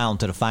whittled down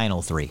to the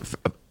final 3.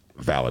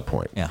 Valid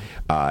point. Yeah.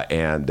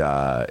 And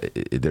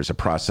there's a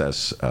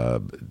process,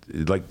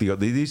 like they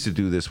used to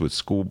do this with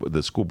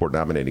the school board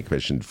nominating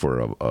commission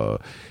for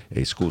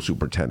a school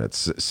superintendent.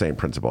 Same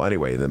principle.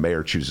 Anyway, the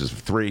mayor chooses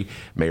 3.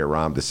 Mayor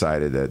Rahm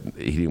decided that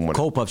he didn't want.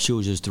 Kopov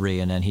chooses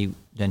 3, and then he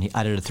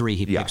out of the 3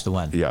 he picks the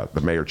one. Yeah,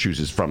 the mayor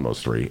chooses from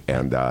those 3,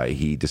 and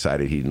he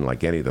decided he didn't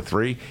like any of the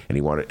 3, and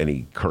he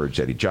encouraged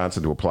Eddie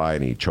Johnson to apply,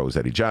 and he chose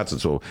Eddie Johnson.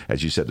 So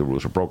as you said, the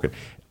rules were broken.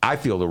 I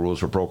feel the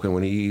rules were broken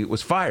when he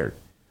was fired.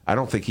 I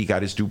don't think he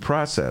got his due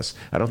process.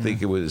 I don't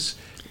think it was.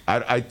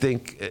 I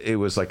think it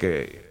was like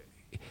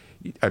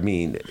I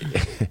mean,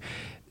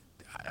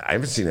 I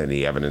haven't seen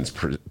any evidence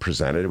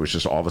presented. It was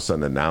just all of a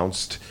sudden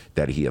announced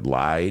that he had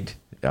lied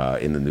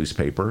in the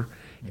newspaper,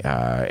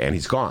 and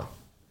he's gone.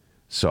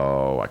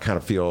 So I kind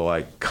of feel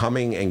like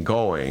coming and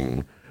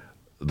going,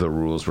 the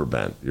rules were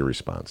bent. Your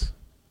response?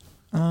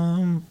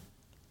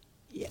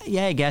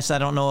 Yeah, I guess I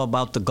don't know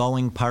about the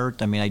going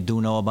part. I mean, I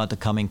do know about the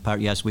coming part.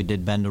 Yes, we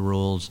did bend the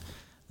rules.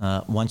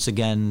 Once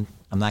again,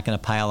 I'm not going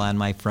to pile on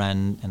my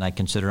friend, and I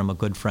consider him a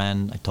good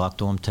friend. I talked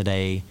to him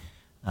today.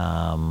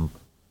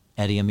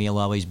 Eddie and me will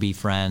always be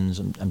friends.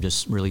 I'm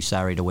just really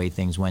sorry the way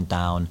things went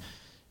down.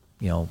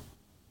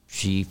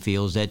 She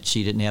feels that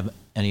she didn't have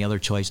any other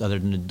choice other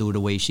than to do the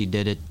way she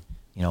did it.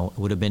 It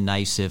would have been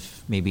nice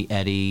if maybe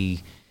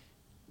Eddie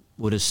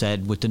would have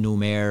said with the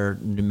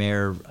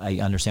mayor, I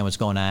understand what's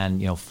going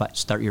on,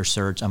 start your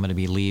search. I'm going to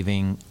be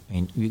leaving. I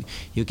mean,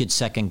 you could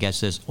second guess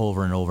this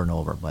over and over and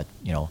over, but,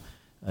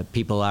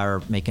 people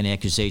are making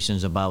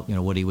accusations about,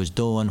 what he was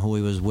doing, who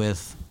he was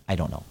with. I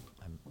don't know.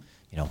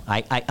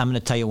 I'm going to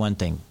tell you one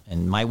thing,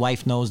 and my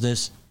wife knows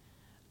this.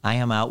 I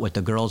am out with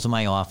the girls in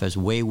my office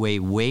way, way,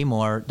 way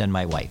more than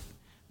my wife.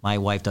 My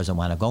wife doesn't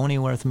want to go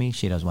anywhere with me.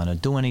 She doesn't want to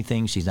do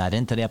anything. She's not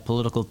into that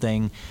political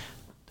thing.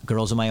 The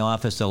girls in my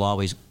office, they'll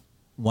always,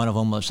 one of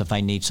them, if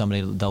I need somebody,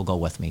 they'll go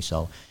with me.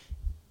 So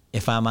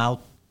if I'm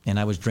out and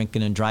I was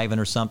drinking and driving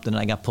or something, and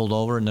I got pulled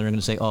over, and they're going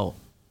to say, oh,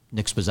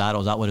 Nick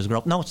Sposato's out with his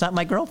girl. No, it's not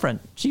my girlfriend.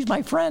 She's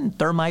my friend.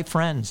 They're my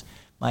friends.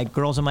 My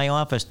girls in my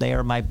office, they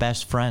are my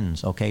best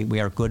friends, okay?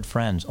 We are good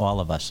friends, all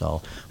of us.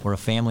 So we're a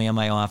family in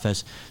my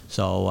office.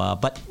 So,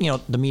 but,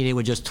 the media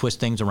would just twist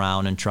things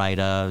around and try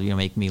to,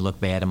 make me look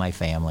bad in my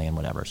family and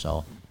whatever.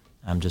 So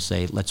I'm just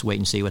saying, let's wait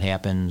and see what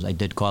happens. I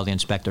did call the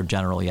Inspector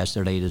General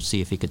yesterday to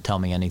see if he could tell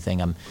me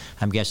anything.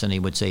 I'm guessing he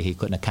would say he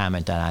couldn't have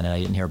commented on it. I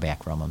didn't hear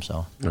back from him,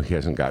 so. No, he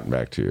hasn't gotten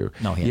back to you.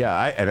 No, he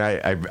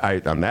hasn't. Yeah,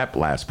 I on that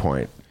last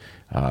point,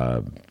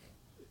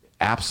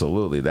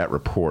 absolutely, that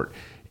report,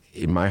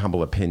 in my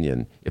humble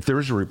opinion, if there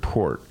is a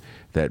report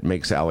that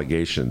makes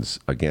allegations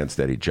against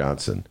Eddie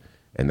Johnson,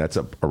 and that's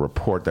a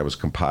report that was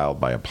compiled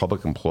by a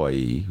public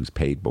employee who's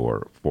paid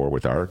for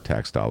with our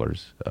tax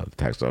dollars,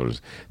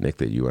 Nick,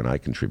 that you and I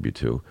contribute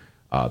to,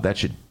 that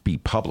should be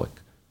public.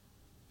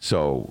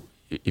 So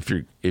if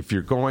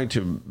you're going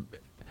to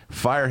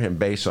fire him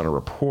based on a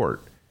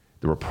report,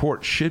 the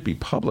report should be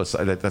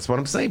publicized. That's what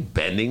I'm saying,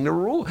 bending the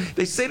rule.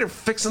 They say they're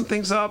fixing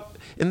things up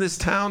in this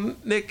town,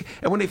 Nick,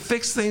 and when they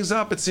fix things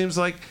up, it seems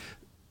like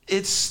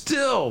it's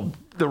still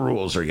the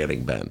rules are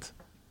getting bent.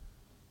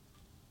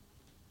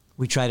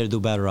 We try to do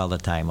better all the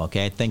time,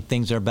 okay? I think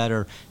things are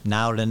better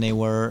now than they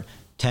were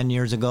 10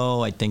 years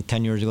ago. I think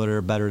 10 years ago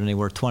they're better than they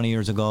were 20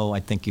 years ago.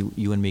 I think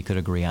you and me could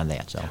agree on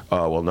that. So.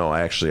 Well, no,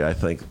 actually, I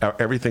think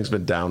everything's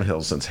been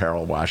downhill since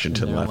Harold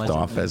Washington left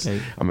office.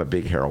 Okay. I'm a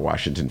big Harold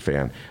Washington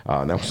fan.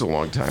 That was a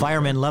long time.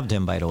 Firemen loved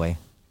him, by the way.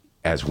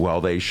 As well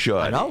they should.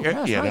 I know,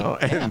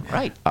 that's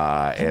right.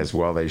 As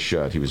well they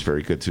should. He was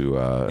very good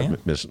to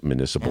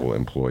municipal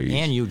employees.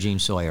 And Eugene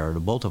Sawyer.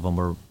 Both of them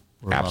were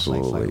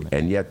absolutely.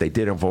 And yet they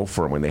didn't vote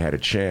for him when they had a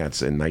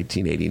chance. In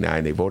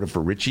 1989, they voted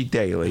for Richie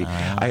Daley.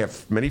 I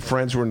have many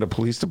friends who are in the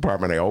police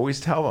department. I always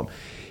tell them,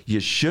 you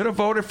should have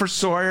voted for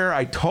Sawyer.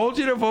 I told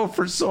you to vote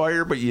for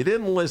Sawyer, but you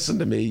didn't listen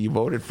to me. You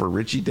voted for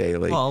Richie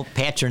Daley. Well,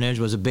 patronage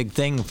was a big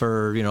thing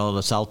for,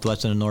 the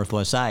Southwest and the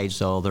Northwest side.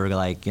 So they're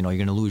like, you're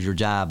going to lose your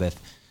job if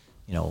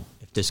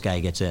this guy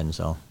gets in.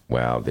 So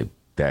well,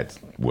 that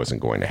wasn't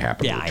going to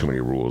happen. There were too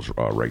many rules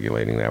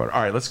regulating that. All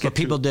right, let's get. But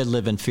people did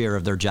live in fear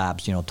of their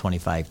jobs,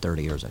 25,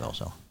 30 years ago.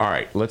 So all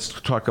right, let's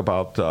talk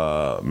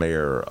about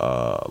Mayor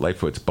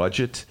Lightfoot's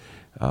budget.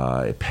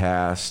 It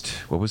passed,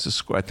 what was the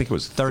score? I think it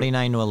was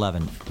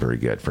 39-11. Very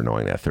good for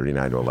knowing that.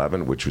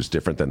 39-11, which was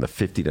different than the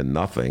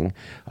 50-0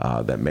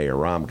 that Mayor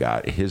Rahm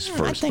got his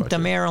first. I think budget. the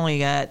mayor only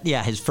got,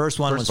 his first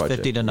one was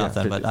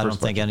 50-0, but I don't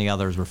think any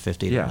others were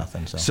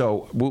 50-0.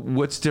 So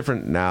what's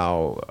different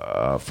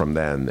now from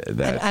then?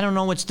 That I don't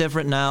know what's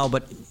different now,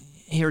 but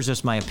here's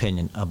just my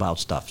opinion about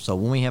stuff. So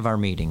when we have our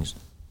meetings,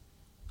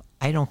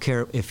 I don't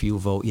care if you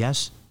vote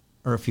yes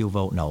or if you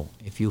vote no,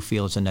 if you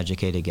feel it's an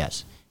educated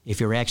guess. If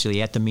you're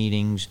actually at the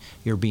meetings,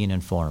 you're being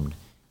informed.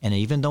 And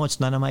even though it's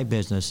none of my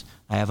business,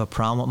 I have a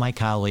problem with my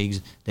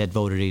colleagues that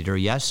voted either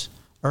yes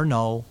or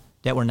no,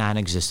 that were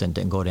non-existent,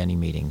 didn't go to any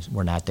meetings,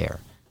 were not there.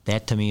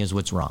 That, to me, is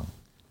what's wrong.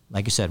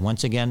 Like I said,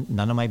 once again,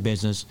 none of my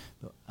business.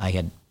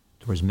 There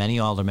was many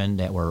aldermen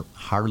that were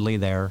hardly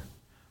there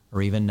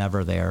or even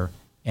never there,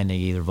 and they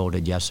either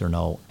voted yes or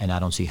no, and I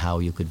don't see how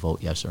you could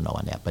vote yes or no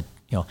on that. But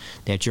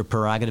that's your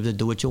prerogative to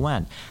do what you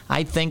want.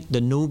 I think the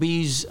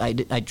newbies,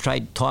 I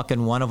tried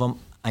talking one of them.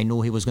 I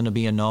knew he was going to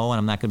be a no, and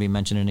I'm not going to be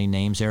mentioning any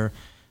names here.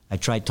 I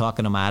tried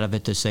talking him out of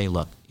it to say,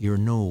 look, you're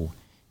new.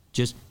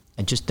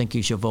 I just think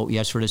you should vote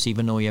yes for this,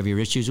 even though you have your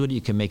issues with it. You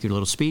can make your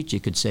little speech.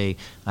 You could say,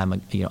 I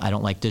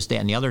don't like this, that,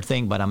 and the other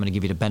thing, but I'm going to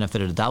give you the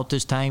benefit of the doubt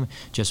this time,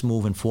 just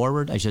moving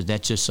forward. I said,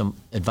 that's just some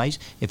advice.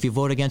 If you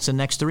vote against the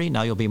next three,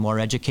 now you'll be more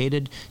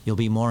educated. You'll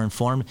be more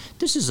informed.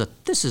 This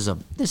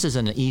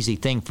isn't an easy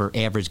thing for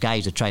average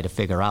guys to try to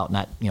figure out,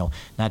 not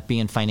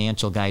being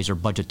financial guys or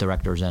budget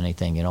directors or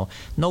anything,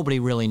 Nobody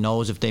really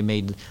knows if they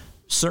made,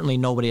 certainly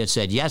nobody that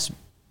said yes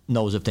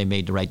knows if they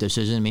made the right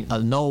decision. I mean, a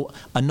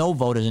no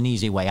vote is an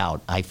easy way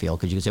out, I feel,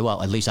 because you can say,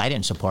 well, at least I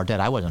didn't support that.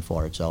 I wasn't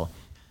for it. So,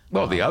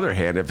 well, on the other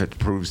hand, if it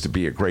proves to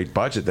be a great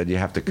budget, then you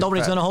have to confess.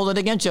 Nobody's going to hold it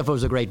against you if it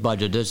was a great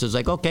budget. This is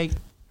like, okay,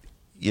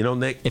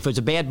 Nick, if it's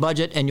a bad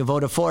budget and you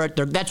voted for it,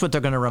 that's what they're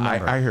going to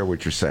remember. I hear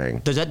what you're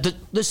saying.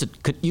 Listen,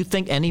 could you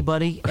think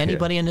anybody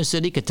in the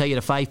city could tell you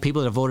the 5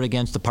 people that voted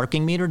against the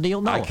parking meter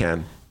deal? No, I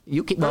can.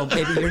 You can. Well,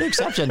 maybe you're the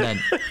exception then.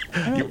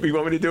 You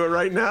want me to do it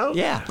right now?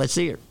 Yeah, let's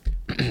see it.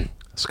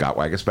 Scott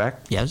Wagesback?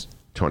 Yes.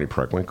 Tony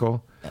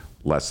Preckwinkle?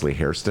 Leslie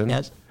Hairston?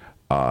 Yes.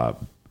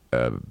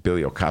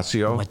 Billy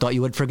Ocasio? I thought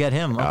you would forget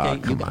him. Okay,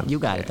 you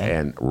got it then.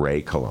 And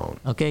Ray Colon.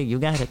 Okay, you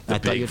got it. The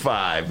big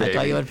five, baby. I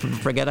thought you would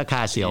forget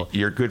Ocasio.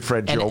 Your good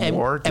friend Joe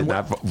Moore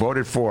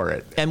voted for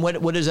it. And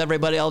what does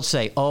everybody else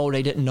say? Oh,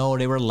 they didn't know.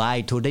 They were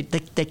lied to. They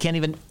can't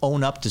even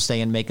own up to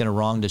saying making a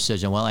wrong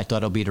decision. Well, I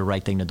thought it would be the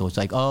right thing to do. It's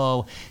like,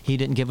 oh, he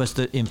didn't give us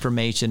the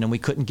information, and we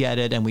couldn't get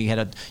it, and we had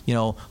a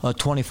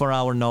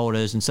 24-hour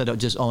notice, instead of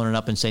just owning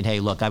up and saying,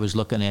 hey, look, I was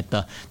looking at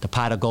the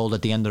pot of gold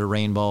at the end of the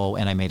rainbow,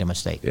 and I made a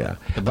mistake. Yeah.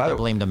 But I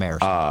blame the mayor.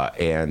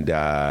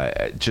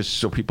 Just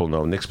so people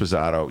know, Nick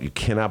Sposato, you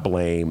cannot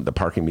blame the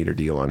parking meter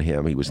deal on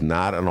him. He was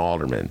not an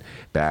alderman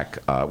back,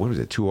 what was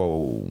it,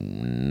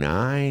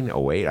 2009,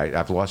 08?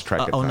 I've lost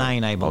track of time.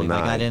 09, I believe. 09.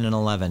 I got in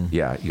 11.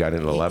 Yeah, you got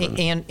in 11.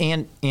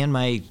 And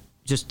my,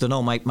 just to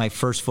know, my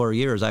first 4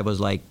 years, I was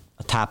like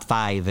a top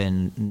 5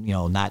 and,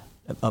 not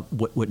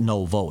with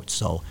no votes.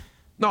 So.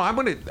 No, I'm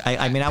going to.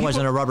 I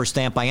wasn't a rubber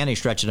stamp by any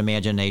stretch of the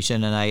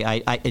imagination,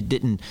 and it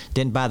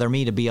didn't bother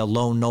me to be a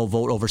lone no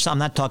vote over some. I'm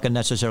not talking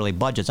necessarily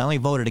budgets. I only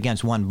voted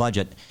against one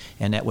budget,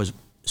 and that was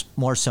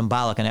more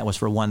symbolic, and that was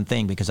for one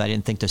thing, because I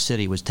didn't think the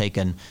city was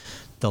taking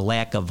the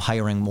lack of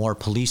hiring more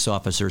police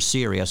officers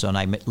serious, and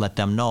I let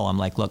them know. I'm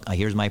like, look,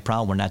 here's my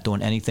problem. We're not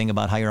doing anything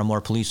about hiring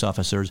more police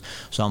officers,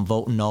 so I'm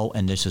voting no,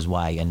 and this is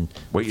why. And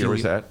what year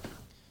was that?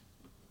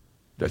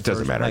 It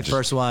doesn't matter. My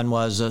first one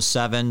was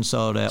 7,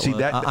 so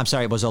I'm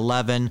sorry, it was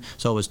 11,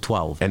 so it was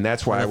 12. And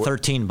that's why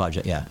 13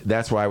 budget, yeah.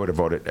 That's why I would have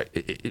voted.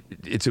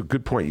 It's a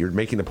good point. You're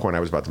making the point I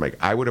was about to make.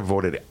 I would have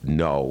voted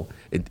no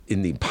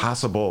in the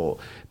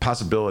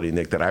possibility,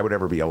 Nick, that I would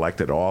ever be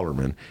elected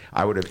alderman.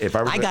 I would have if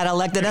I. I got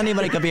elected.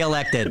 Anybody could be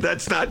elected.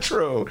 That's not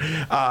true.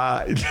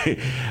 I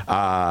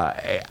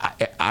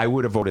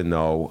would have voted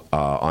no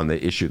on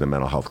the issue of the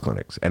mental health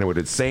clinics, and it would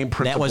have the same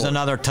principle. That was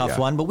another tough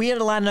one, but we had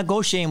a lot of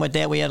negotiating with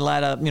that. We had a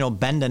lot of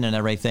bending and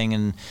everything,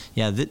 and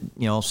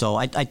so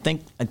I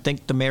think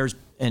the mayor's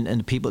and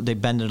the people, they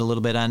bended a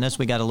little bit on this.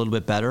 We got a little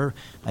bit better.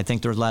 I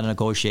think there was a lot of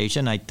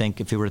negotiation. I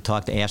think if you were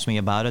to ask me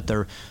about it,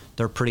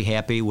 they're pretty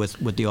happy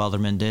with what the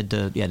alderman did.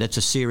 That's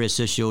a serious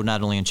issue,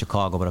 not only in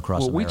Chicago, but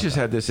across America. Well, we just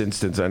had this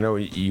instance. I know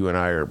you and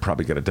I are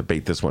probably going to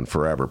debate this one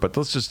forever, but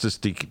let's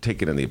just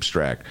take it in the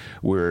abstract,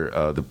 where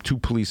the 2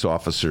 police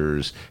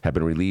officers have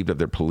been relieved of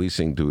their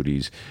policing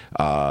duties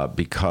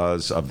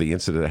because of the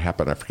incident that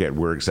happened. I forget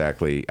where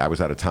exactly. I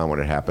was out of town when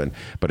it happened,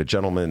 but a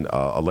gentleman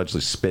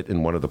allegedly spit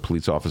in one of the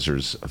police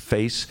officers'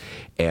 face,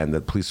 and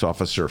the police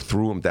officer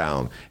threw him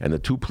down, and the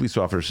 2 police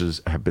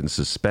officers have been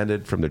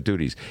suspended from their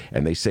duties.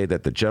 And they say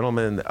that the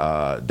gentleman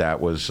that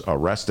was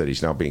arrested,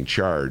 he's now being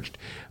charged,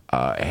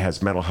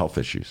 has mental health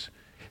issues.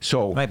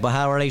 So, right, but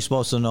how are they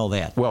supposed to know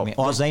that? Well, I mean,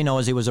 all they know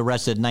is he was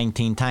arrested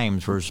 19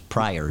 times for his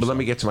priors. But let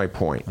me get to my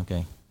point.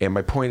 Okay. And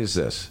my point is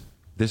this.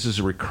 This is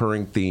a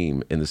recurring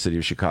theme in the city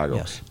of Chicago.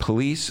 Yes.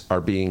 Police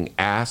are being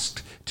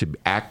asked to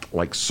act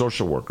like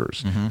social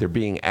workers. Mm-hmm. They're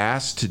being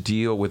asked to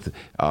deal with,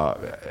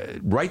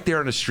 right there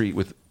on the street,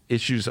 with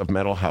issues of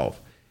mental health.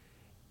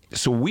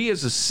 So we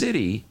as a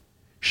city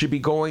should be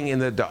going in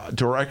the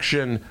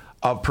direction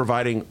of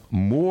providing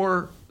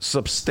more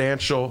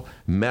substantial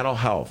mental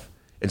health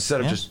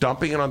instead of just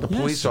dumping it on the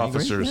police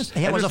officers. Yes.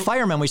 Hey, as a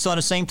fireman, we saw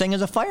the same thing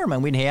as a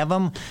fireman. We'd have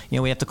them,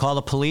 we have to call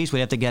the police,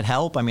 we'd have to get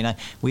help. I mean,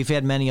 we've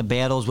had many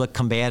battles with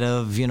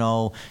combative,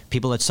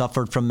 people that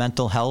suffered from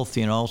mental health,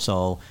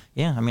 so,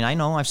 yeah, I mean, I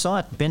know, I saw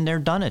it, been there,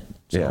 done it.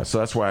 So. Yeah, so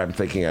that's why I'm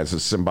thinking as a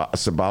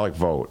symbolic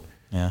vote.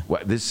 Yeah.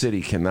 This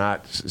city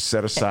cannot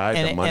set aside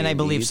the money. And I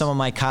believe needs. Some of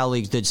my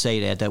colleagues did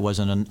say that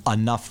wasn't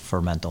enough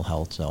for mental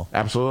health. So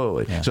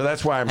absolutely. Yeah. So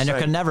that's why I'm saying. And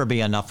there can never be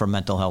enough for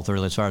mental health,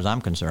 really, as far as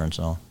I'm concerned.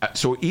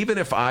 So even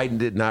if I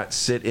did not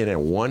sit in at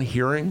one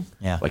hearing,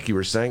 like you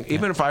were saying,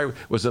 even if I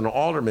was an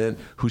alderman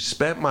who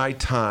spent my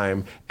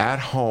time at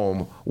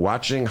home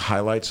watching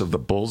highlights of the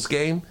Bulls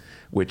game,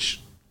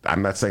 which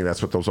I'm not saying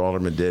that's what those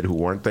aldermen did who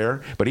weren't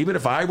there, but even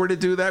if I were to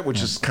do that,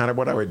 which is kind of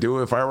what I would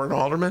do if I were an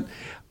alderman,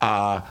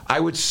 I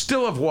would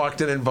still have walked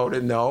in and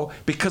voted no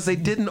because they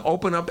didn't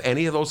open up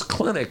any of those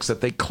clinics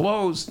that they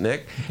closed,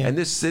 Nick. Okay. And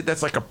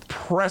that's like a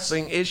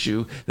pressing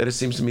issue that it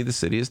seems to me the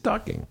city is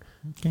ducking.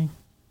 Okay.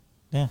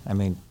 Yeah, I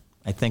mean,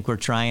 I think we're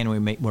trying.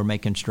 We're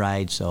making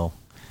strides. So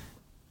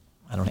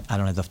I don't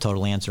have the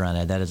total answer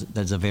on that.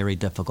 That's a very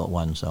difficult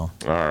one. So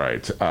all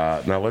right,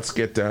 now let's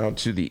get down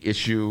to the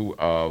issue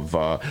of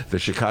the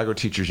Chicago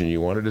Teachers Union.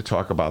 You wanted to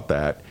talk about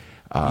that.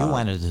 You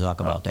wanted to talk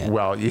about that.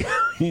 Well, yeah.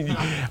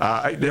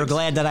 You're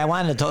glad that I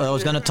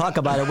was going to talk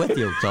about it with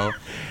you. So,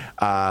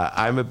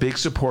 I'm a big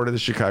supporter of the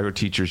Chicago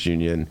Teachers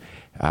Union,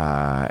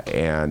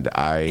 and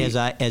as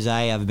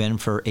I have been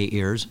for 8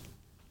 years.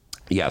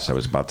 Yes, I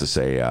was about to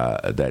say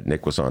that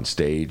Nick was on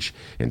stage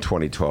in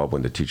 2012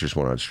 when the teachers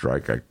went on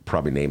strike. I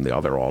probably named the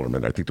other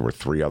aldermen. I think there were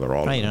 3 other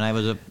aldermen. Right,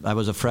 and I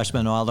was a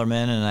freshman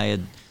alderman, and I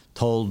had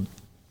told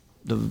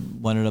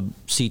one of the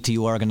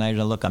CTU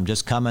organizers, look, I'm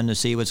just coming to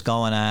see what's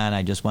going on.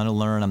 I just want to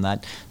learn.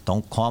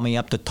 Don't call me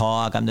up to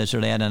talk. I'm this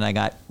or that. And I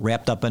got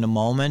wrapped up in a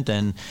moment,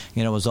 and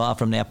it was all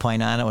from that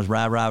point on. It was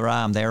rah, rah,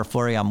 rah. I'm there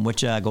for you. I'm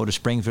with you. I go to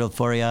Springfield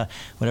for you.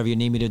 Whatever you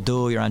need me to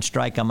do. You're on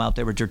strike. I'm out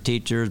there with your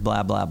teachers.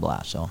 Blah, blah,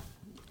 blah.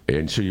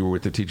 And so you were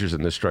with the teachers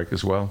in this strike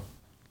as well?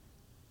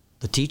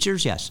 The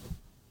teachers, yes.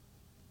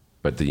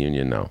 But the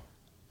union, no.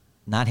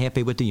 Not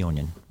happy with the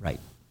union, right.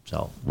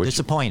 So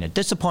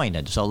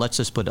disappointed. So let's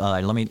just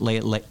let me lay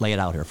it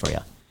out here for you.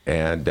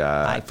 And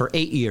for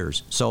 8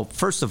 years. So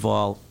first of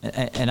all,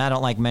 and I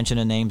don't like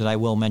mentioning names, but I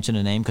will mention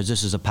a name because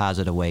this is a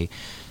positive way.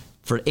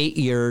 For 8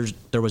 years,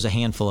 there was a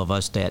handful of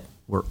us that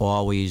were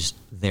always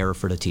there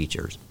for the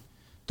teachers.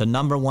 The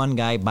number one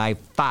guy by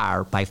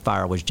far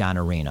was John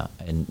Arena,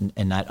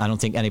 and I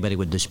don't think anybody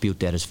would dispute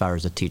that as far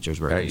as the teachers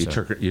were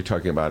concerned. You're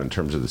talking about in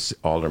terms of the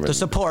alderman. The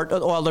support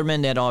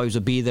alderman that always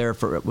would be there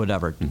for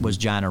whatever was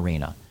John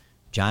Arena.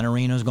 John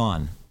Arena's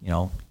gone.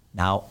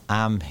 Now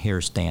I'm here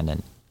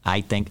standing.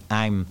 I think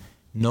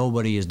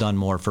nobody has done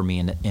more for me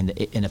in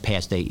the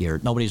past 8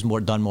 years. Nobody's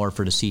done more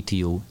for the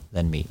CTU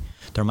than me.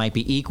 There might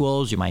be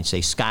equals. You might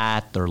say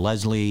Scott or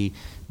Leslie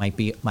might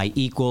be my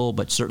equal,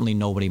 but certainly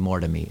nobody more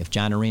than me. If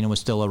John Arena was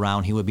still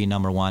around, he would be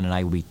number one, and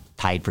I would be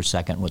tied for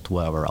second with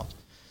whoever else.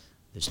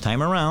 This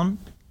time around,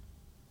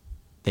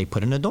 they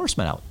put an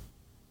endorsement out,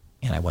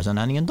 and I wasn't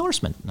on the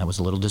endorsement, and I was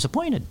a little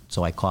disappointed.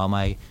 So I called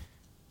my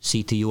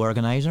CTU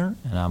organizer,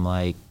 and I'm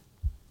like,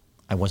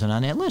 I wasn't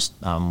on that list.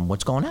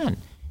 What's going on?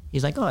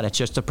 He's like, oh, that's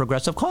just a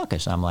progressive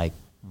caucus. I'm like,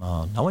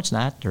 no, it's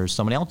not. There's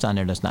somebody else on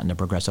there that's not in the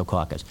progressive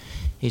caucus.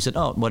 He said,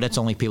 oh, well, that's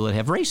only people that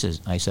have races.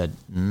 I said,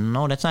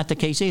 no, that's not the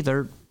case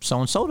either.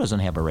 So-and-so doesn't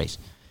have a race.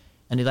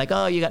 And he's like,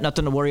 oh, you got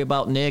nothing to worry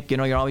about, Nick.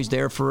 You're always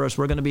there for us.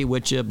 We're going to be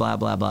with you, blah,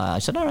 blah, blah. I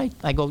said, all right.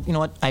 I go, you know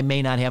what? I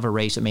may not have a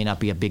race. It may not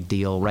be a big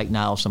deal. Right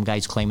now, some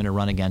guy's claiming to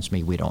run against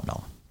me. We don't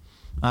know.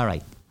 All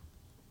right.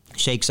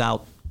 Shakes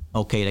out.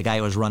 Okay, the guy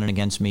who was running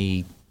against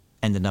me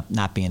ended up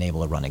not being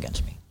able to run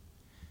against me.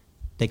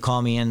 They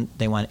call me in.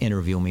 They want to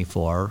interview me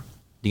for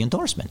the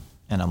endorsement.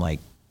 And I'm like,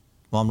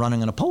 well, I'm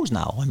running unopposed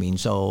now.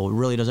 So it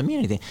really doesn't mean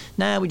anything.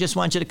 Nah, we just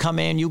want you to come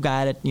in. You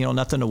got it.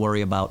 Nothing to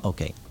worry about.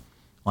 Okay.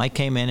 Well, I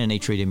came in and they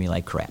treated me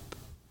like crap.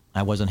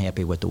 I wasn't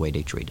happy with the way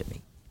they treated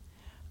me.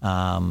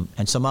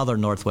 and some other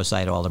Northwest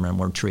Side aldermen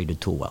weren't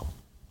treated too well.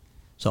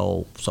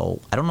 So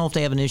I don't know if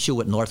they have an issue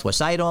with Northwest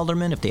Side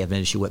aldermen, if they have an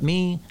issue with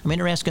me. I mean,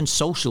 they're asking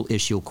social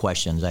issue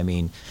questions. I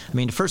mean,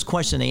 the first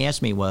question they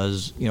asked me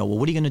was, well,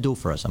 what are you going to do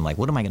for us? I'm like,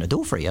 what am I going to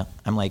do for you?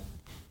 I'm like,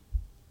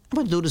 I'm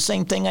going to do the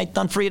same thing I've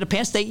done for you the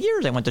past 8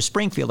 years. I went to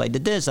Springfield. I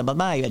did this. Blah, blah,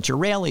 blah. At your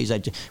rallies,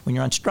 when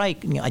you're on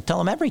strike, I tell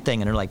them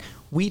everything. And they're like,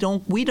 we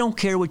don't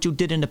care what you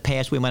did in the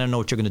past. We want to know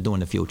what you're going to do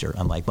in the future.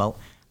 I'm like, well,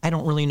 I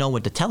don't really know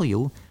what to tell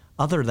you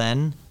other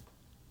than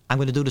I'm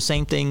going to do the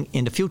same thing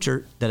in the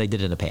future that I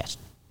did in the past.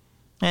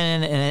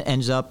 And it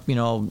ends up,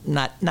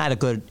 not a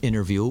good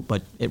interview,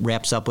 but it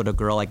wraps up with a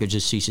girl I could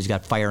just see. She's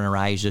got fire in her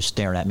eyes just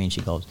staring at me. And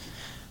she goes,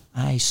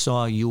 I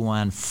saw you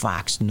on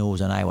Fox News,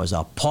 and I was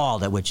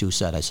appalled at what you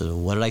said. I said, well,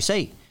 what did I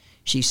say?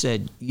 She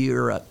said,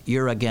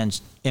 you're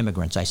against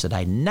immigrants. I said,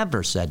 I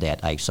never said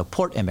that. I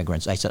support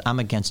immigrants. I said,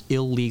 I'm against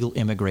illegal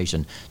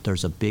immigration.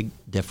 There's a big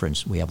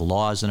difference. We have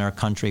laws in our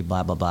country,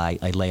 blah, blah, blah.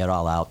 I lay it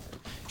all out.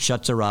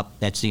 Shuts her up.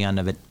 That's the end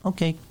of it.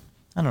 Okay,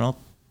 I don't know.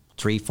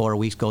 3-4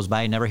 weeks goes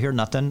by, I never hear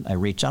nothing. I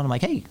reach out, I'm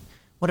like, hey,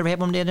 whatever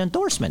happened to that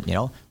endorsement?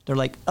 They're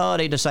like, oh,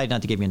 they decided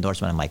not to give me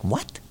endorsement. I'm like,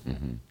 what?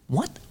 Mm-hmm.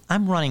 What?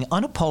 I'm running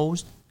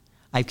unopposed.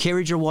 I've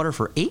carried your water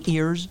for 8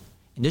 years,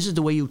 and this is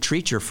the way you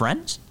treat your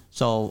friends?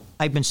 So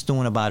I've been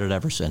stewing about it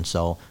ever since.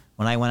 So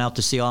when I went out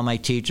to see all my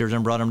teachers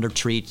and brought them their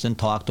treats and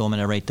talked to them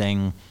and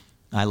everything,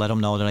 I let them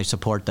know that I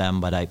support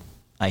them, but I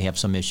have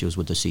some issues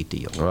with the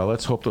CTU. Well,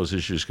 let's hope those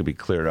issues can be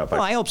cleared up.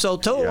 Well, I hope so,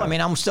 too. Yeah. I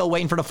mean, I'm still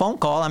waiting for the phone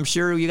call. I'm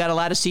sure you got a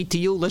lot of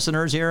CTU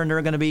listeners here, and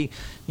they're going to be,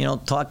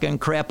 talking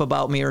crap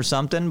about me or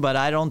something, but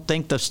I don't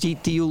think the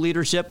CTU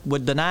leadership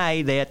would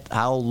deny that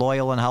how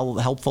loyal and how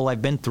helpful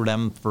I've been through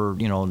them for,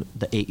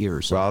 the 8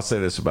 years. Well, I'll say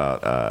this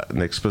about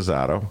Nick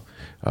Sposato.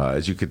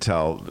 As you could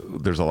tell,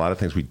 there's a lot of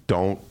things we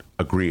don't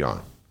agree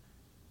on.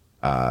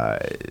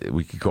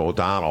 We could go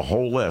down a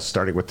whole list,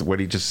 starting with what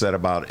he just said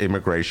about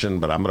immigration,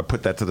 but I'm going to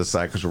put that to the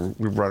side because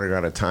we're running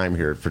out of time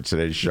here for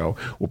today's show.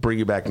 We'll bring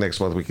you back next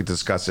month. We can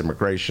discuss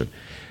immigration.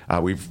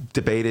 We've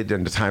debated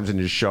in the times in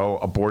this show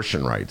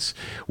abortion rights.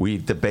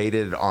 We've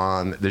debated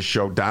on this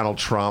show Donald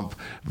Trump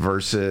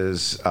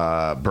versus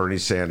Bernie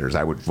Sanders.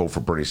 I would vote for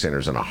Bernie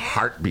Sanders in a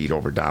heartbeat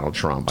over Donald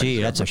Trump.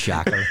 Gee, that's a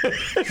shocker.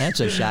 That's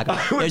a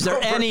shocker. Is there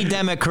any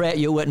Democrat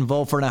you wouldn't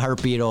vote for in a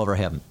heartbeat over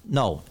him?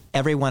 No.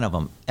 Every one of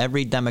them.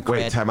 Every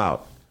Democrat. Wait, time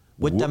out.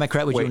 What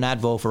Democrat would you not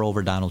vote for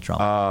over Donald Trump?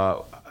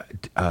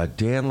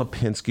 Dan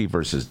Lipinski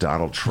versus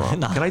Donald Trump.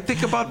 No. Can I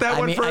think about that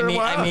one for a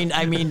while?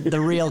 I mean, the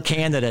real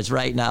candidates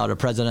right now, the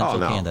presidential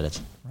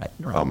candidates. Right.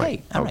 Oh,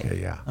 my. Okay,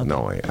 yeah. Okay.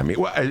 No way. I mean,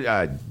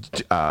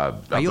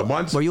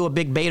 were you a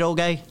big Beto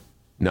guy?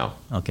 No.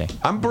 Okay.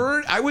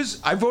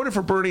 I voted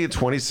for Bernie in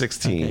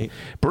 2016. Okay.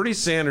 Bernie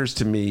Sanders,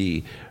 to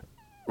me,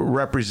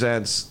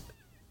 represents...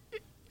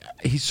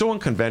 He's so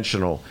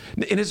unconventional.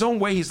 In his own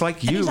way, he's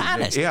like you. And he's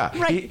honest. Yeah.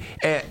 Right.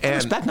 I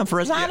respect him for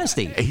his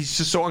honesty. He's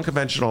just so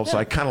unconventional, so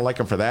I kind of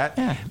like him for that.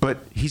 Yeah. But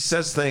he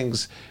says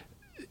things...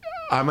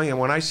 I mean,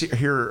 when I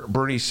hear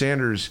Bernie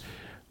Sanders,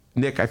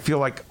 Nick, I feel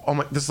like,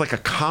 this is like a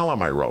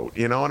column I wrote.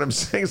 You know what I'm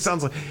saying? It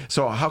sounds like...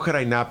 So how could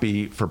I not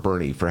be for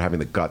Bernie for having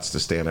the guts to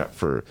stand up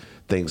for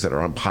things that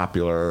are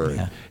unpopular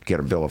and get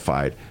him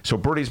vilified? So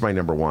Bernie's my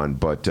number one,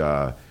 but...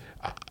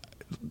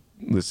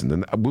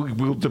 listen,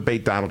 we'll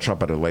debate Donald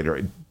Trump at a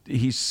later...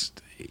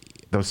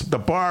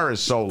 The bar is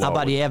so low. How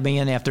about you have me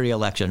in after the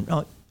election?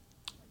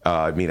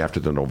 I mean, after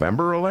the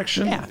November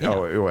election?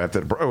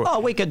 Yeah.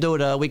 We could do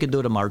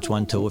the March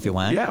one too if you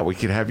want. Yeah, we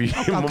could have you.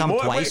 I'll come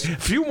twice. A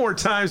few more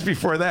times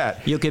before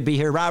that. You could be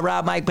here.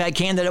 Rob, my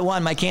candidate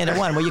won. My candidate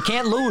won. Well, you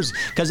can't lose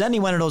because any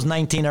one of those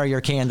 19 are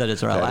your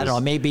candidates. Or I don't know,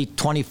 maybe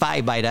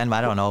 25 by then.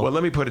 I don't know. Well,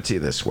 let me put it to you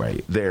this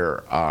way: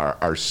 there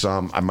are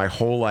some. My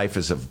whole life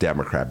is a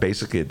Democrat,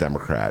 basically a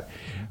Democrat.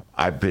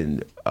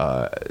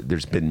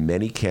 There's been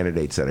many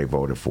candidates that I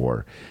voted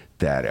for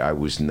that I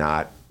was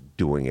not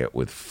doing it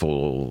with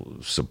full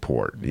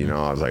support.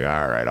 I was like,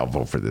 all right, I'll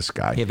vote for this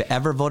guy. Have you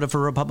ever voted for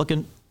a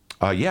Republican?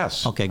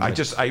 Yes. Okay,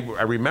 good. I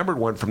remembered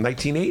one from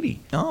 1980.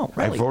 Oh,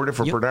 really? I voted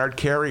for Bernard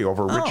Carey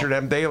over Richard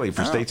M. Daley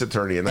for state's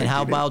attorney in 1980. And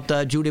how about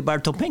Judy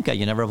Bartolpinka?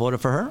 You never voted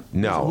for her?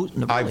 No.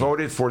 I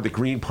voted for the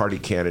Green Party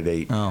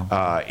candidate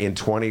in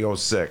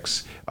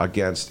 2006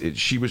 against...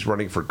 She was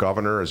running for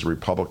governor as a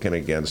Republican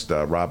against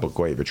Rod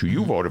Blagojevich, who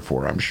you voted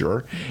for, I'm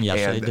sure.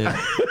 Yes, I did.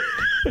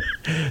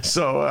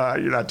 So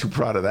you're not too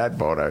proud of that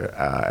vote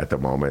at the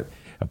moment.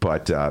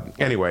 But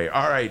anyway,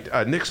 all right.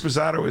 Nick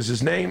Sposato is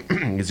his name.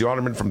 He's the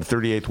alderman from the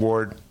 38th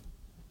Ward.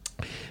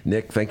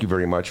 Nick, thank you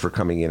very much for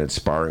coming in and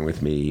sparring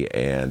with me,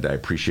 and I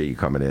appreciate you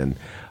coming in.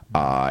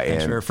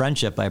 Thanks for your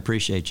friendship. I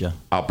appreciate you.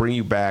 I'll bring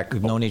you back.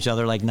 We've known each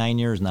other like 9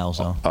 years now.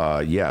 So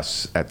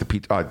yes, at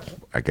the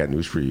I got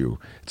news for you.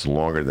 It's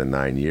longer than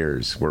 9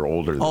 years. We're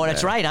older than that. Oh,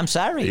 that's right. I'm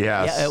sorry.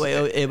 Yes.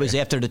 Yeah, it was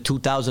after the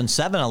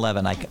 2007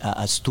 election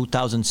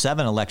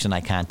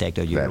I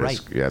contacted you. Right.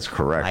 That's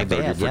correct. I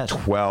bet, for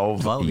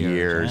 12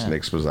 years,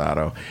 Nick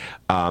Sposato.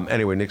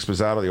 Anyway, Nick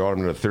Sposato, the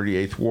alderman of the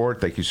 38th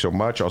Ward, thank you so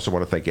much. Also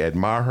want to thank Ed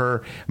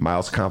Maher,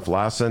 Miles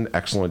Kampf-Lassen.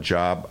 Excellent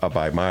job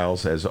by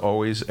Miles, as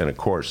always. And, of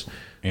course,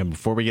 And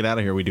before we get out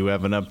of here, we do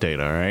have an update,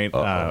 all right?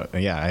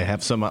 I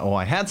have some. Well,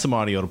 I had some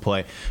audio to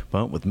play,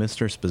 but with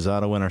Mr.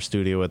 Sposato in our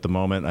studio at the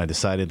moment, I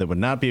decided that would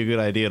not be a good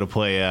idea to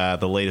play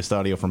the latest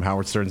audio from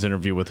Howard Stern's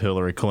interview with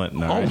Hillary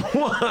Clinton. All right?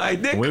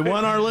 Why? We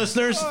want our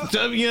listeners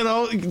to,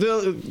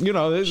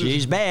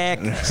 She's back.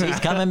 She's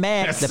coming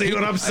back. See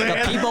what I'm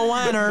saying? The people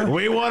want her.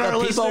 We want our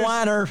listeners. People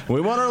want her. We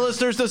want our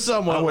listeners to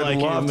someone I would like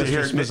love you, to Mr.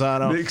 hear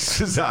Sposato. Nick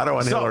Sposato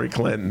and Hillary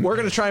Clinton. We're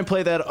going to try and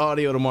play that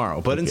audio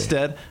tomorrow, but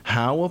instead,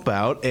 how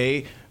about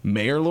a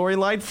Mayor Lori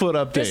Lightfoot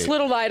update? This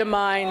little light of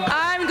mine,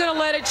 I'm going to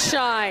let it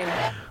shine.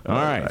 All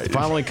right. The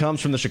following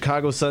comes from the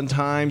Chicago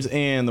Sun-Times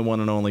and the one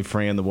and only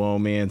Fran the Woe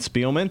Man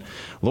Spielman.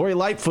 Lori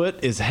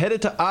Lightfoot is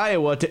headed to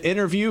Iowa to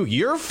interview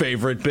your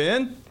favorite,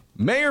 Ben,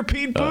 Mayor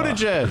Pete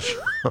Buttigieg,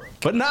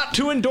 but not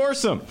to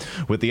endorse him.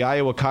 With the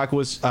Iowa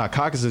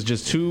caucuses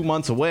just 2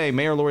 months away,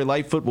 Mayor Lori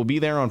Lightfoot will be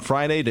there on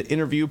Friday to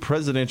interview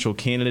presidential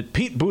candidate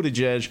Pete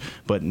Buttigieg,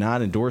 but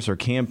not endorse her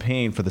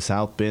campaign for the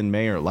South Bend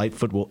mayor.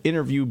 Lightfoot will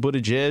interview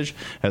Buttigieg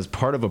as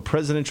part of a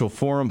presidential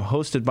forum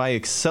hosted by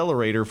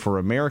Accelerator for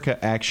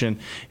America Action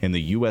and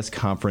the U.S.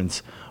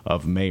 Conference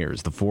of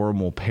Mayors. The forum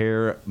will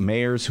pair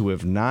mayors who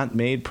have not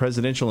made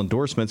presidential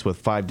endorsements with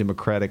 5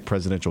 Democratic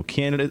presidential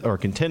candidates or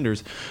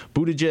contenders: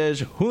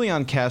 Buttigieg,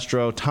 Julian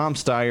Castro, Tom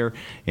Steyer,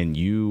 and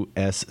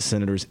U.S.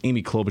 Senators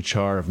Amy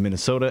Klobuchar of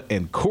Minnesota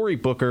and Cory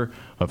Booker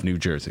of New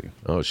Jersey.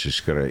 Oh, she's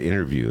going to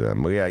interview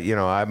them. Well, yeah,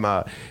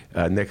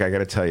 I'm Nick, I got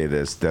to tell you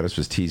this. Dennis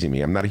was teasing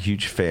me. I'm not a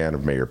huge fan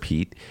of Mayor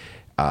Pete,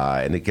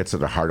 and it gets at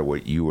the heart of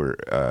what you were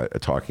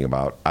talking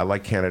about. I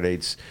like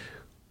candidates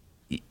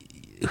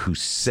who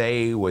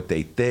say what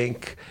they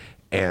think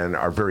and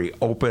are very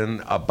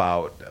open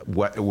about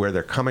where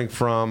they're coming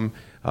from,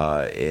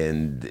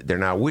 and they're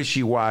not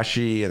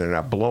wishy-washy and they're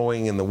not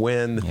blowing in the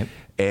wind. Yep.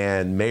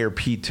 And Mayor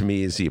Pete, to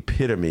me, is the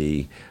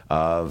epitome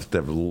of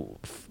the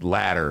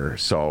latter.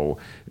 So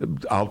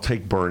I'll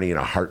take Bernie in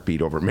a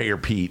heartbeat over Mayor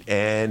Pete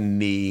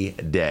any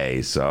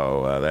day.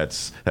 So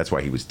that's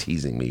why he was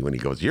teasing me when he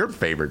goes, "Your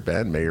favorite,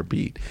 Ben, Mayor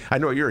Pete." I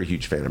know you're a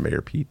huge fan of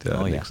Mayor Pete.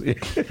 Oh, yeah.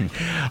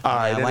 All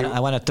right. I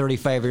want a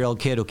 35-year-old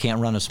kid who can't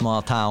run a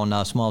small town,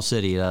 small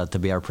city to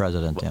be our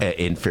president. Yeah.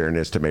 In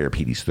fairness to Mayor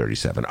Pete, he's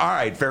 37. All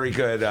right, very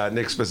good,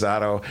 Nick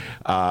Sposato.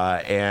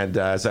 And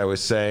as I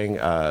was saying,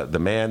 the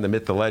man, the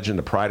myth, the legend,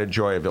 the pride and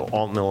joy of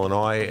Alton,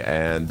 Illinois.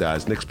 And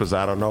as Nick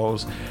Sposato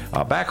knows,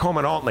 back home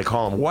in Alton, they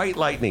call him White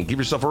Lightning. Give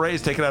yourself a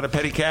raise, take it out of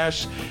petty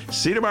cash.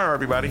 See you tomorrow,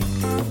 everybody.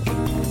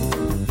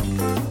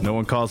 No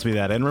one calls me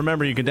that. And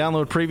remember, you can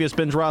download previous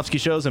Ben Joravsky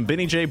shows and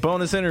Benny J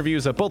bonus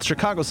interviews at both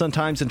Chicago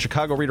Sun-Times and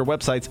Chicago Reader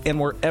websites and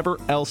wherever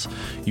else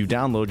you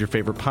download your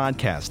favorite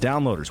podcast.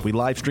 Downloaders, we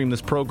live stream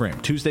this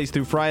program Tuesdays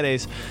through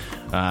Fridays.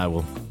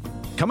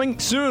 Coming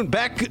soon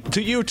back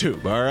to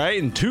YouTube, all right?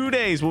 In 2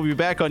 days, we'll be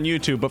back on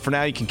YouTube. But for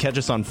now, you can catch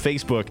us on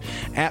Facebook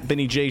at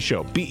Benny J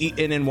Show.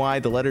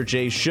 BENNY, the letter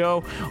J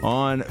Show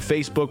on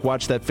Facebook.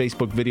 Watch that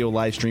Facebook video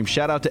live stream.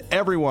 Shout out to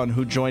everyone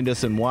who joined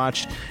us and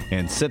watched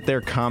and sent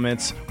their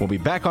comments. We'll be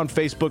back on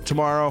Facebook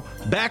tomorrow,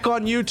 back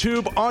on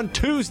YouTube on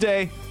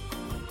Tuesday.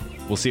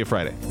 We'll see you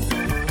Friday.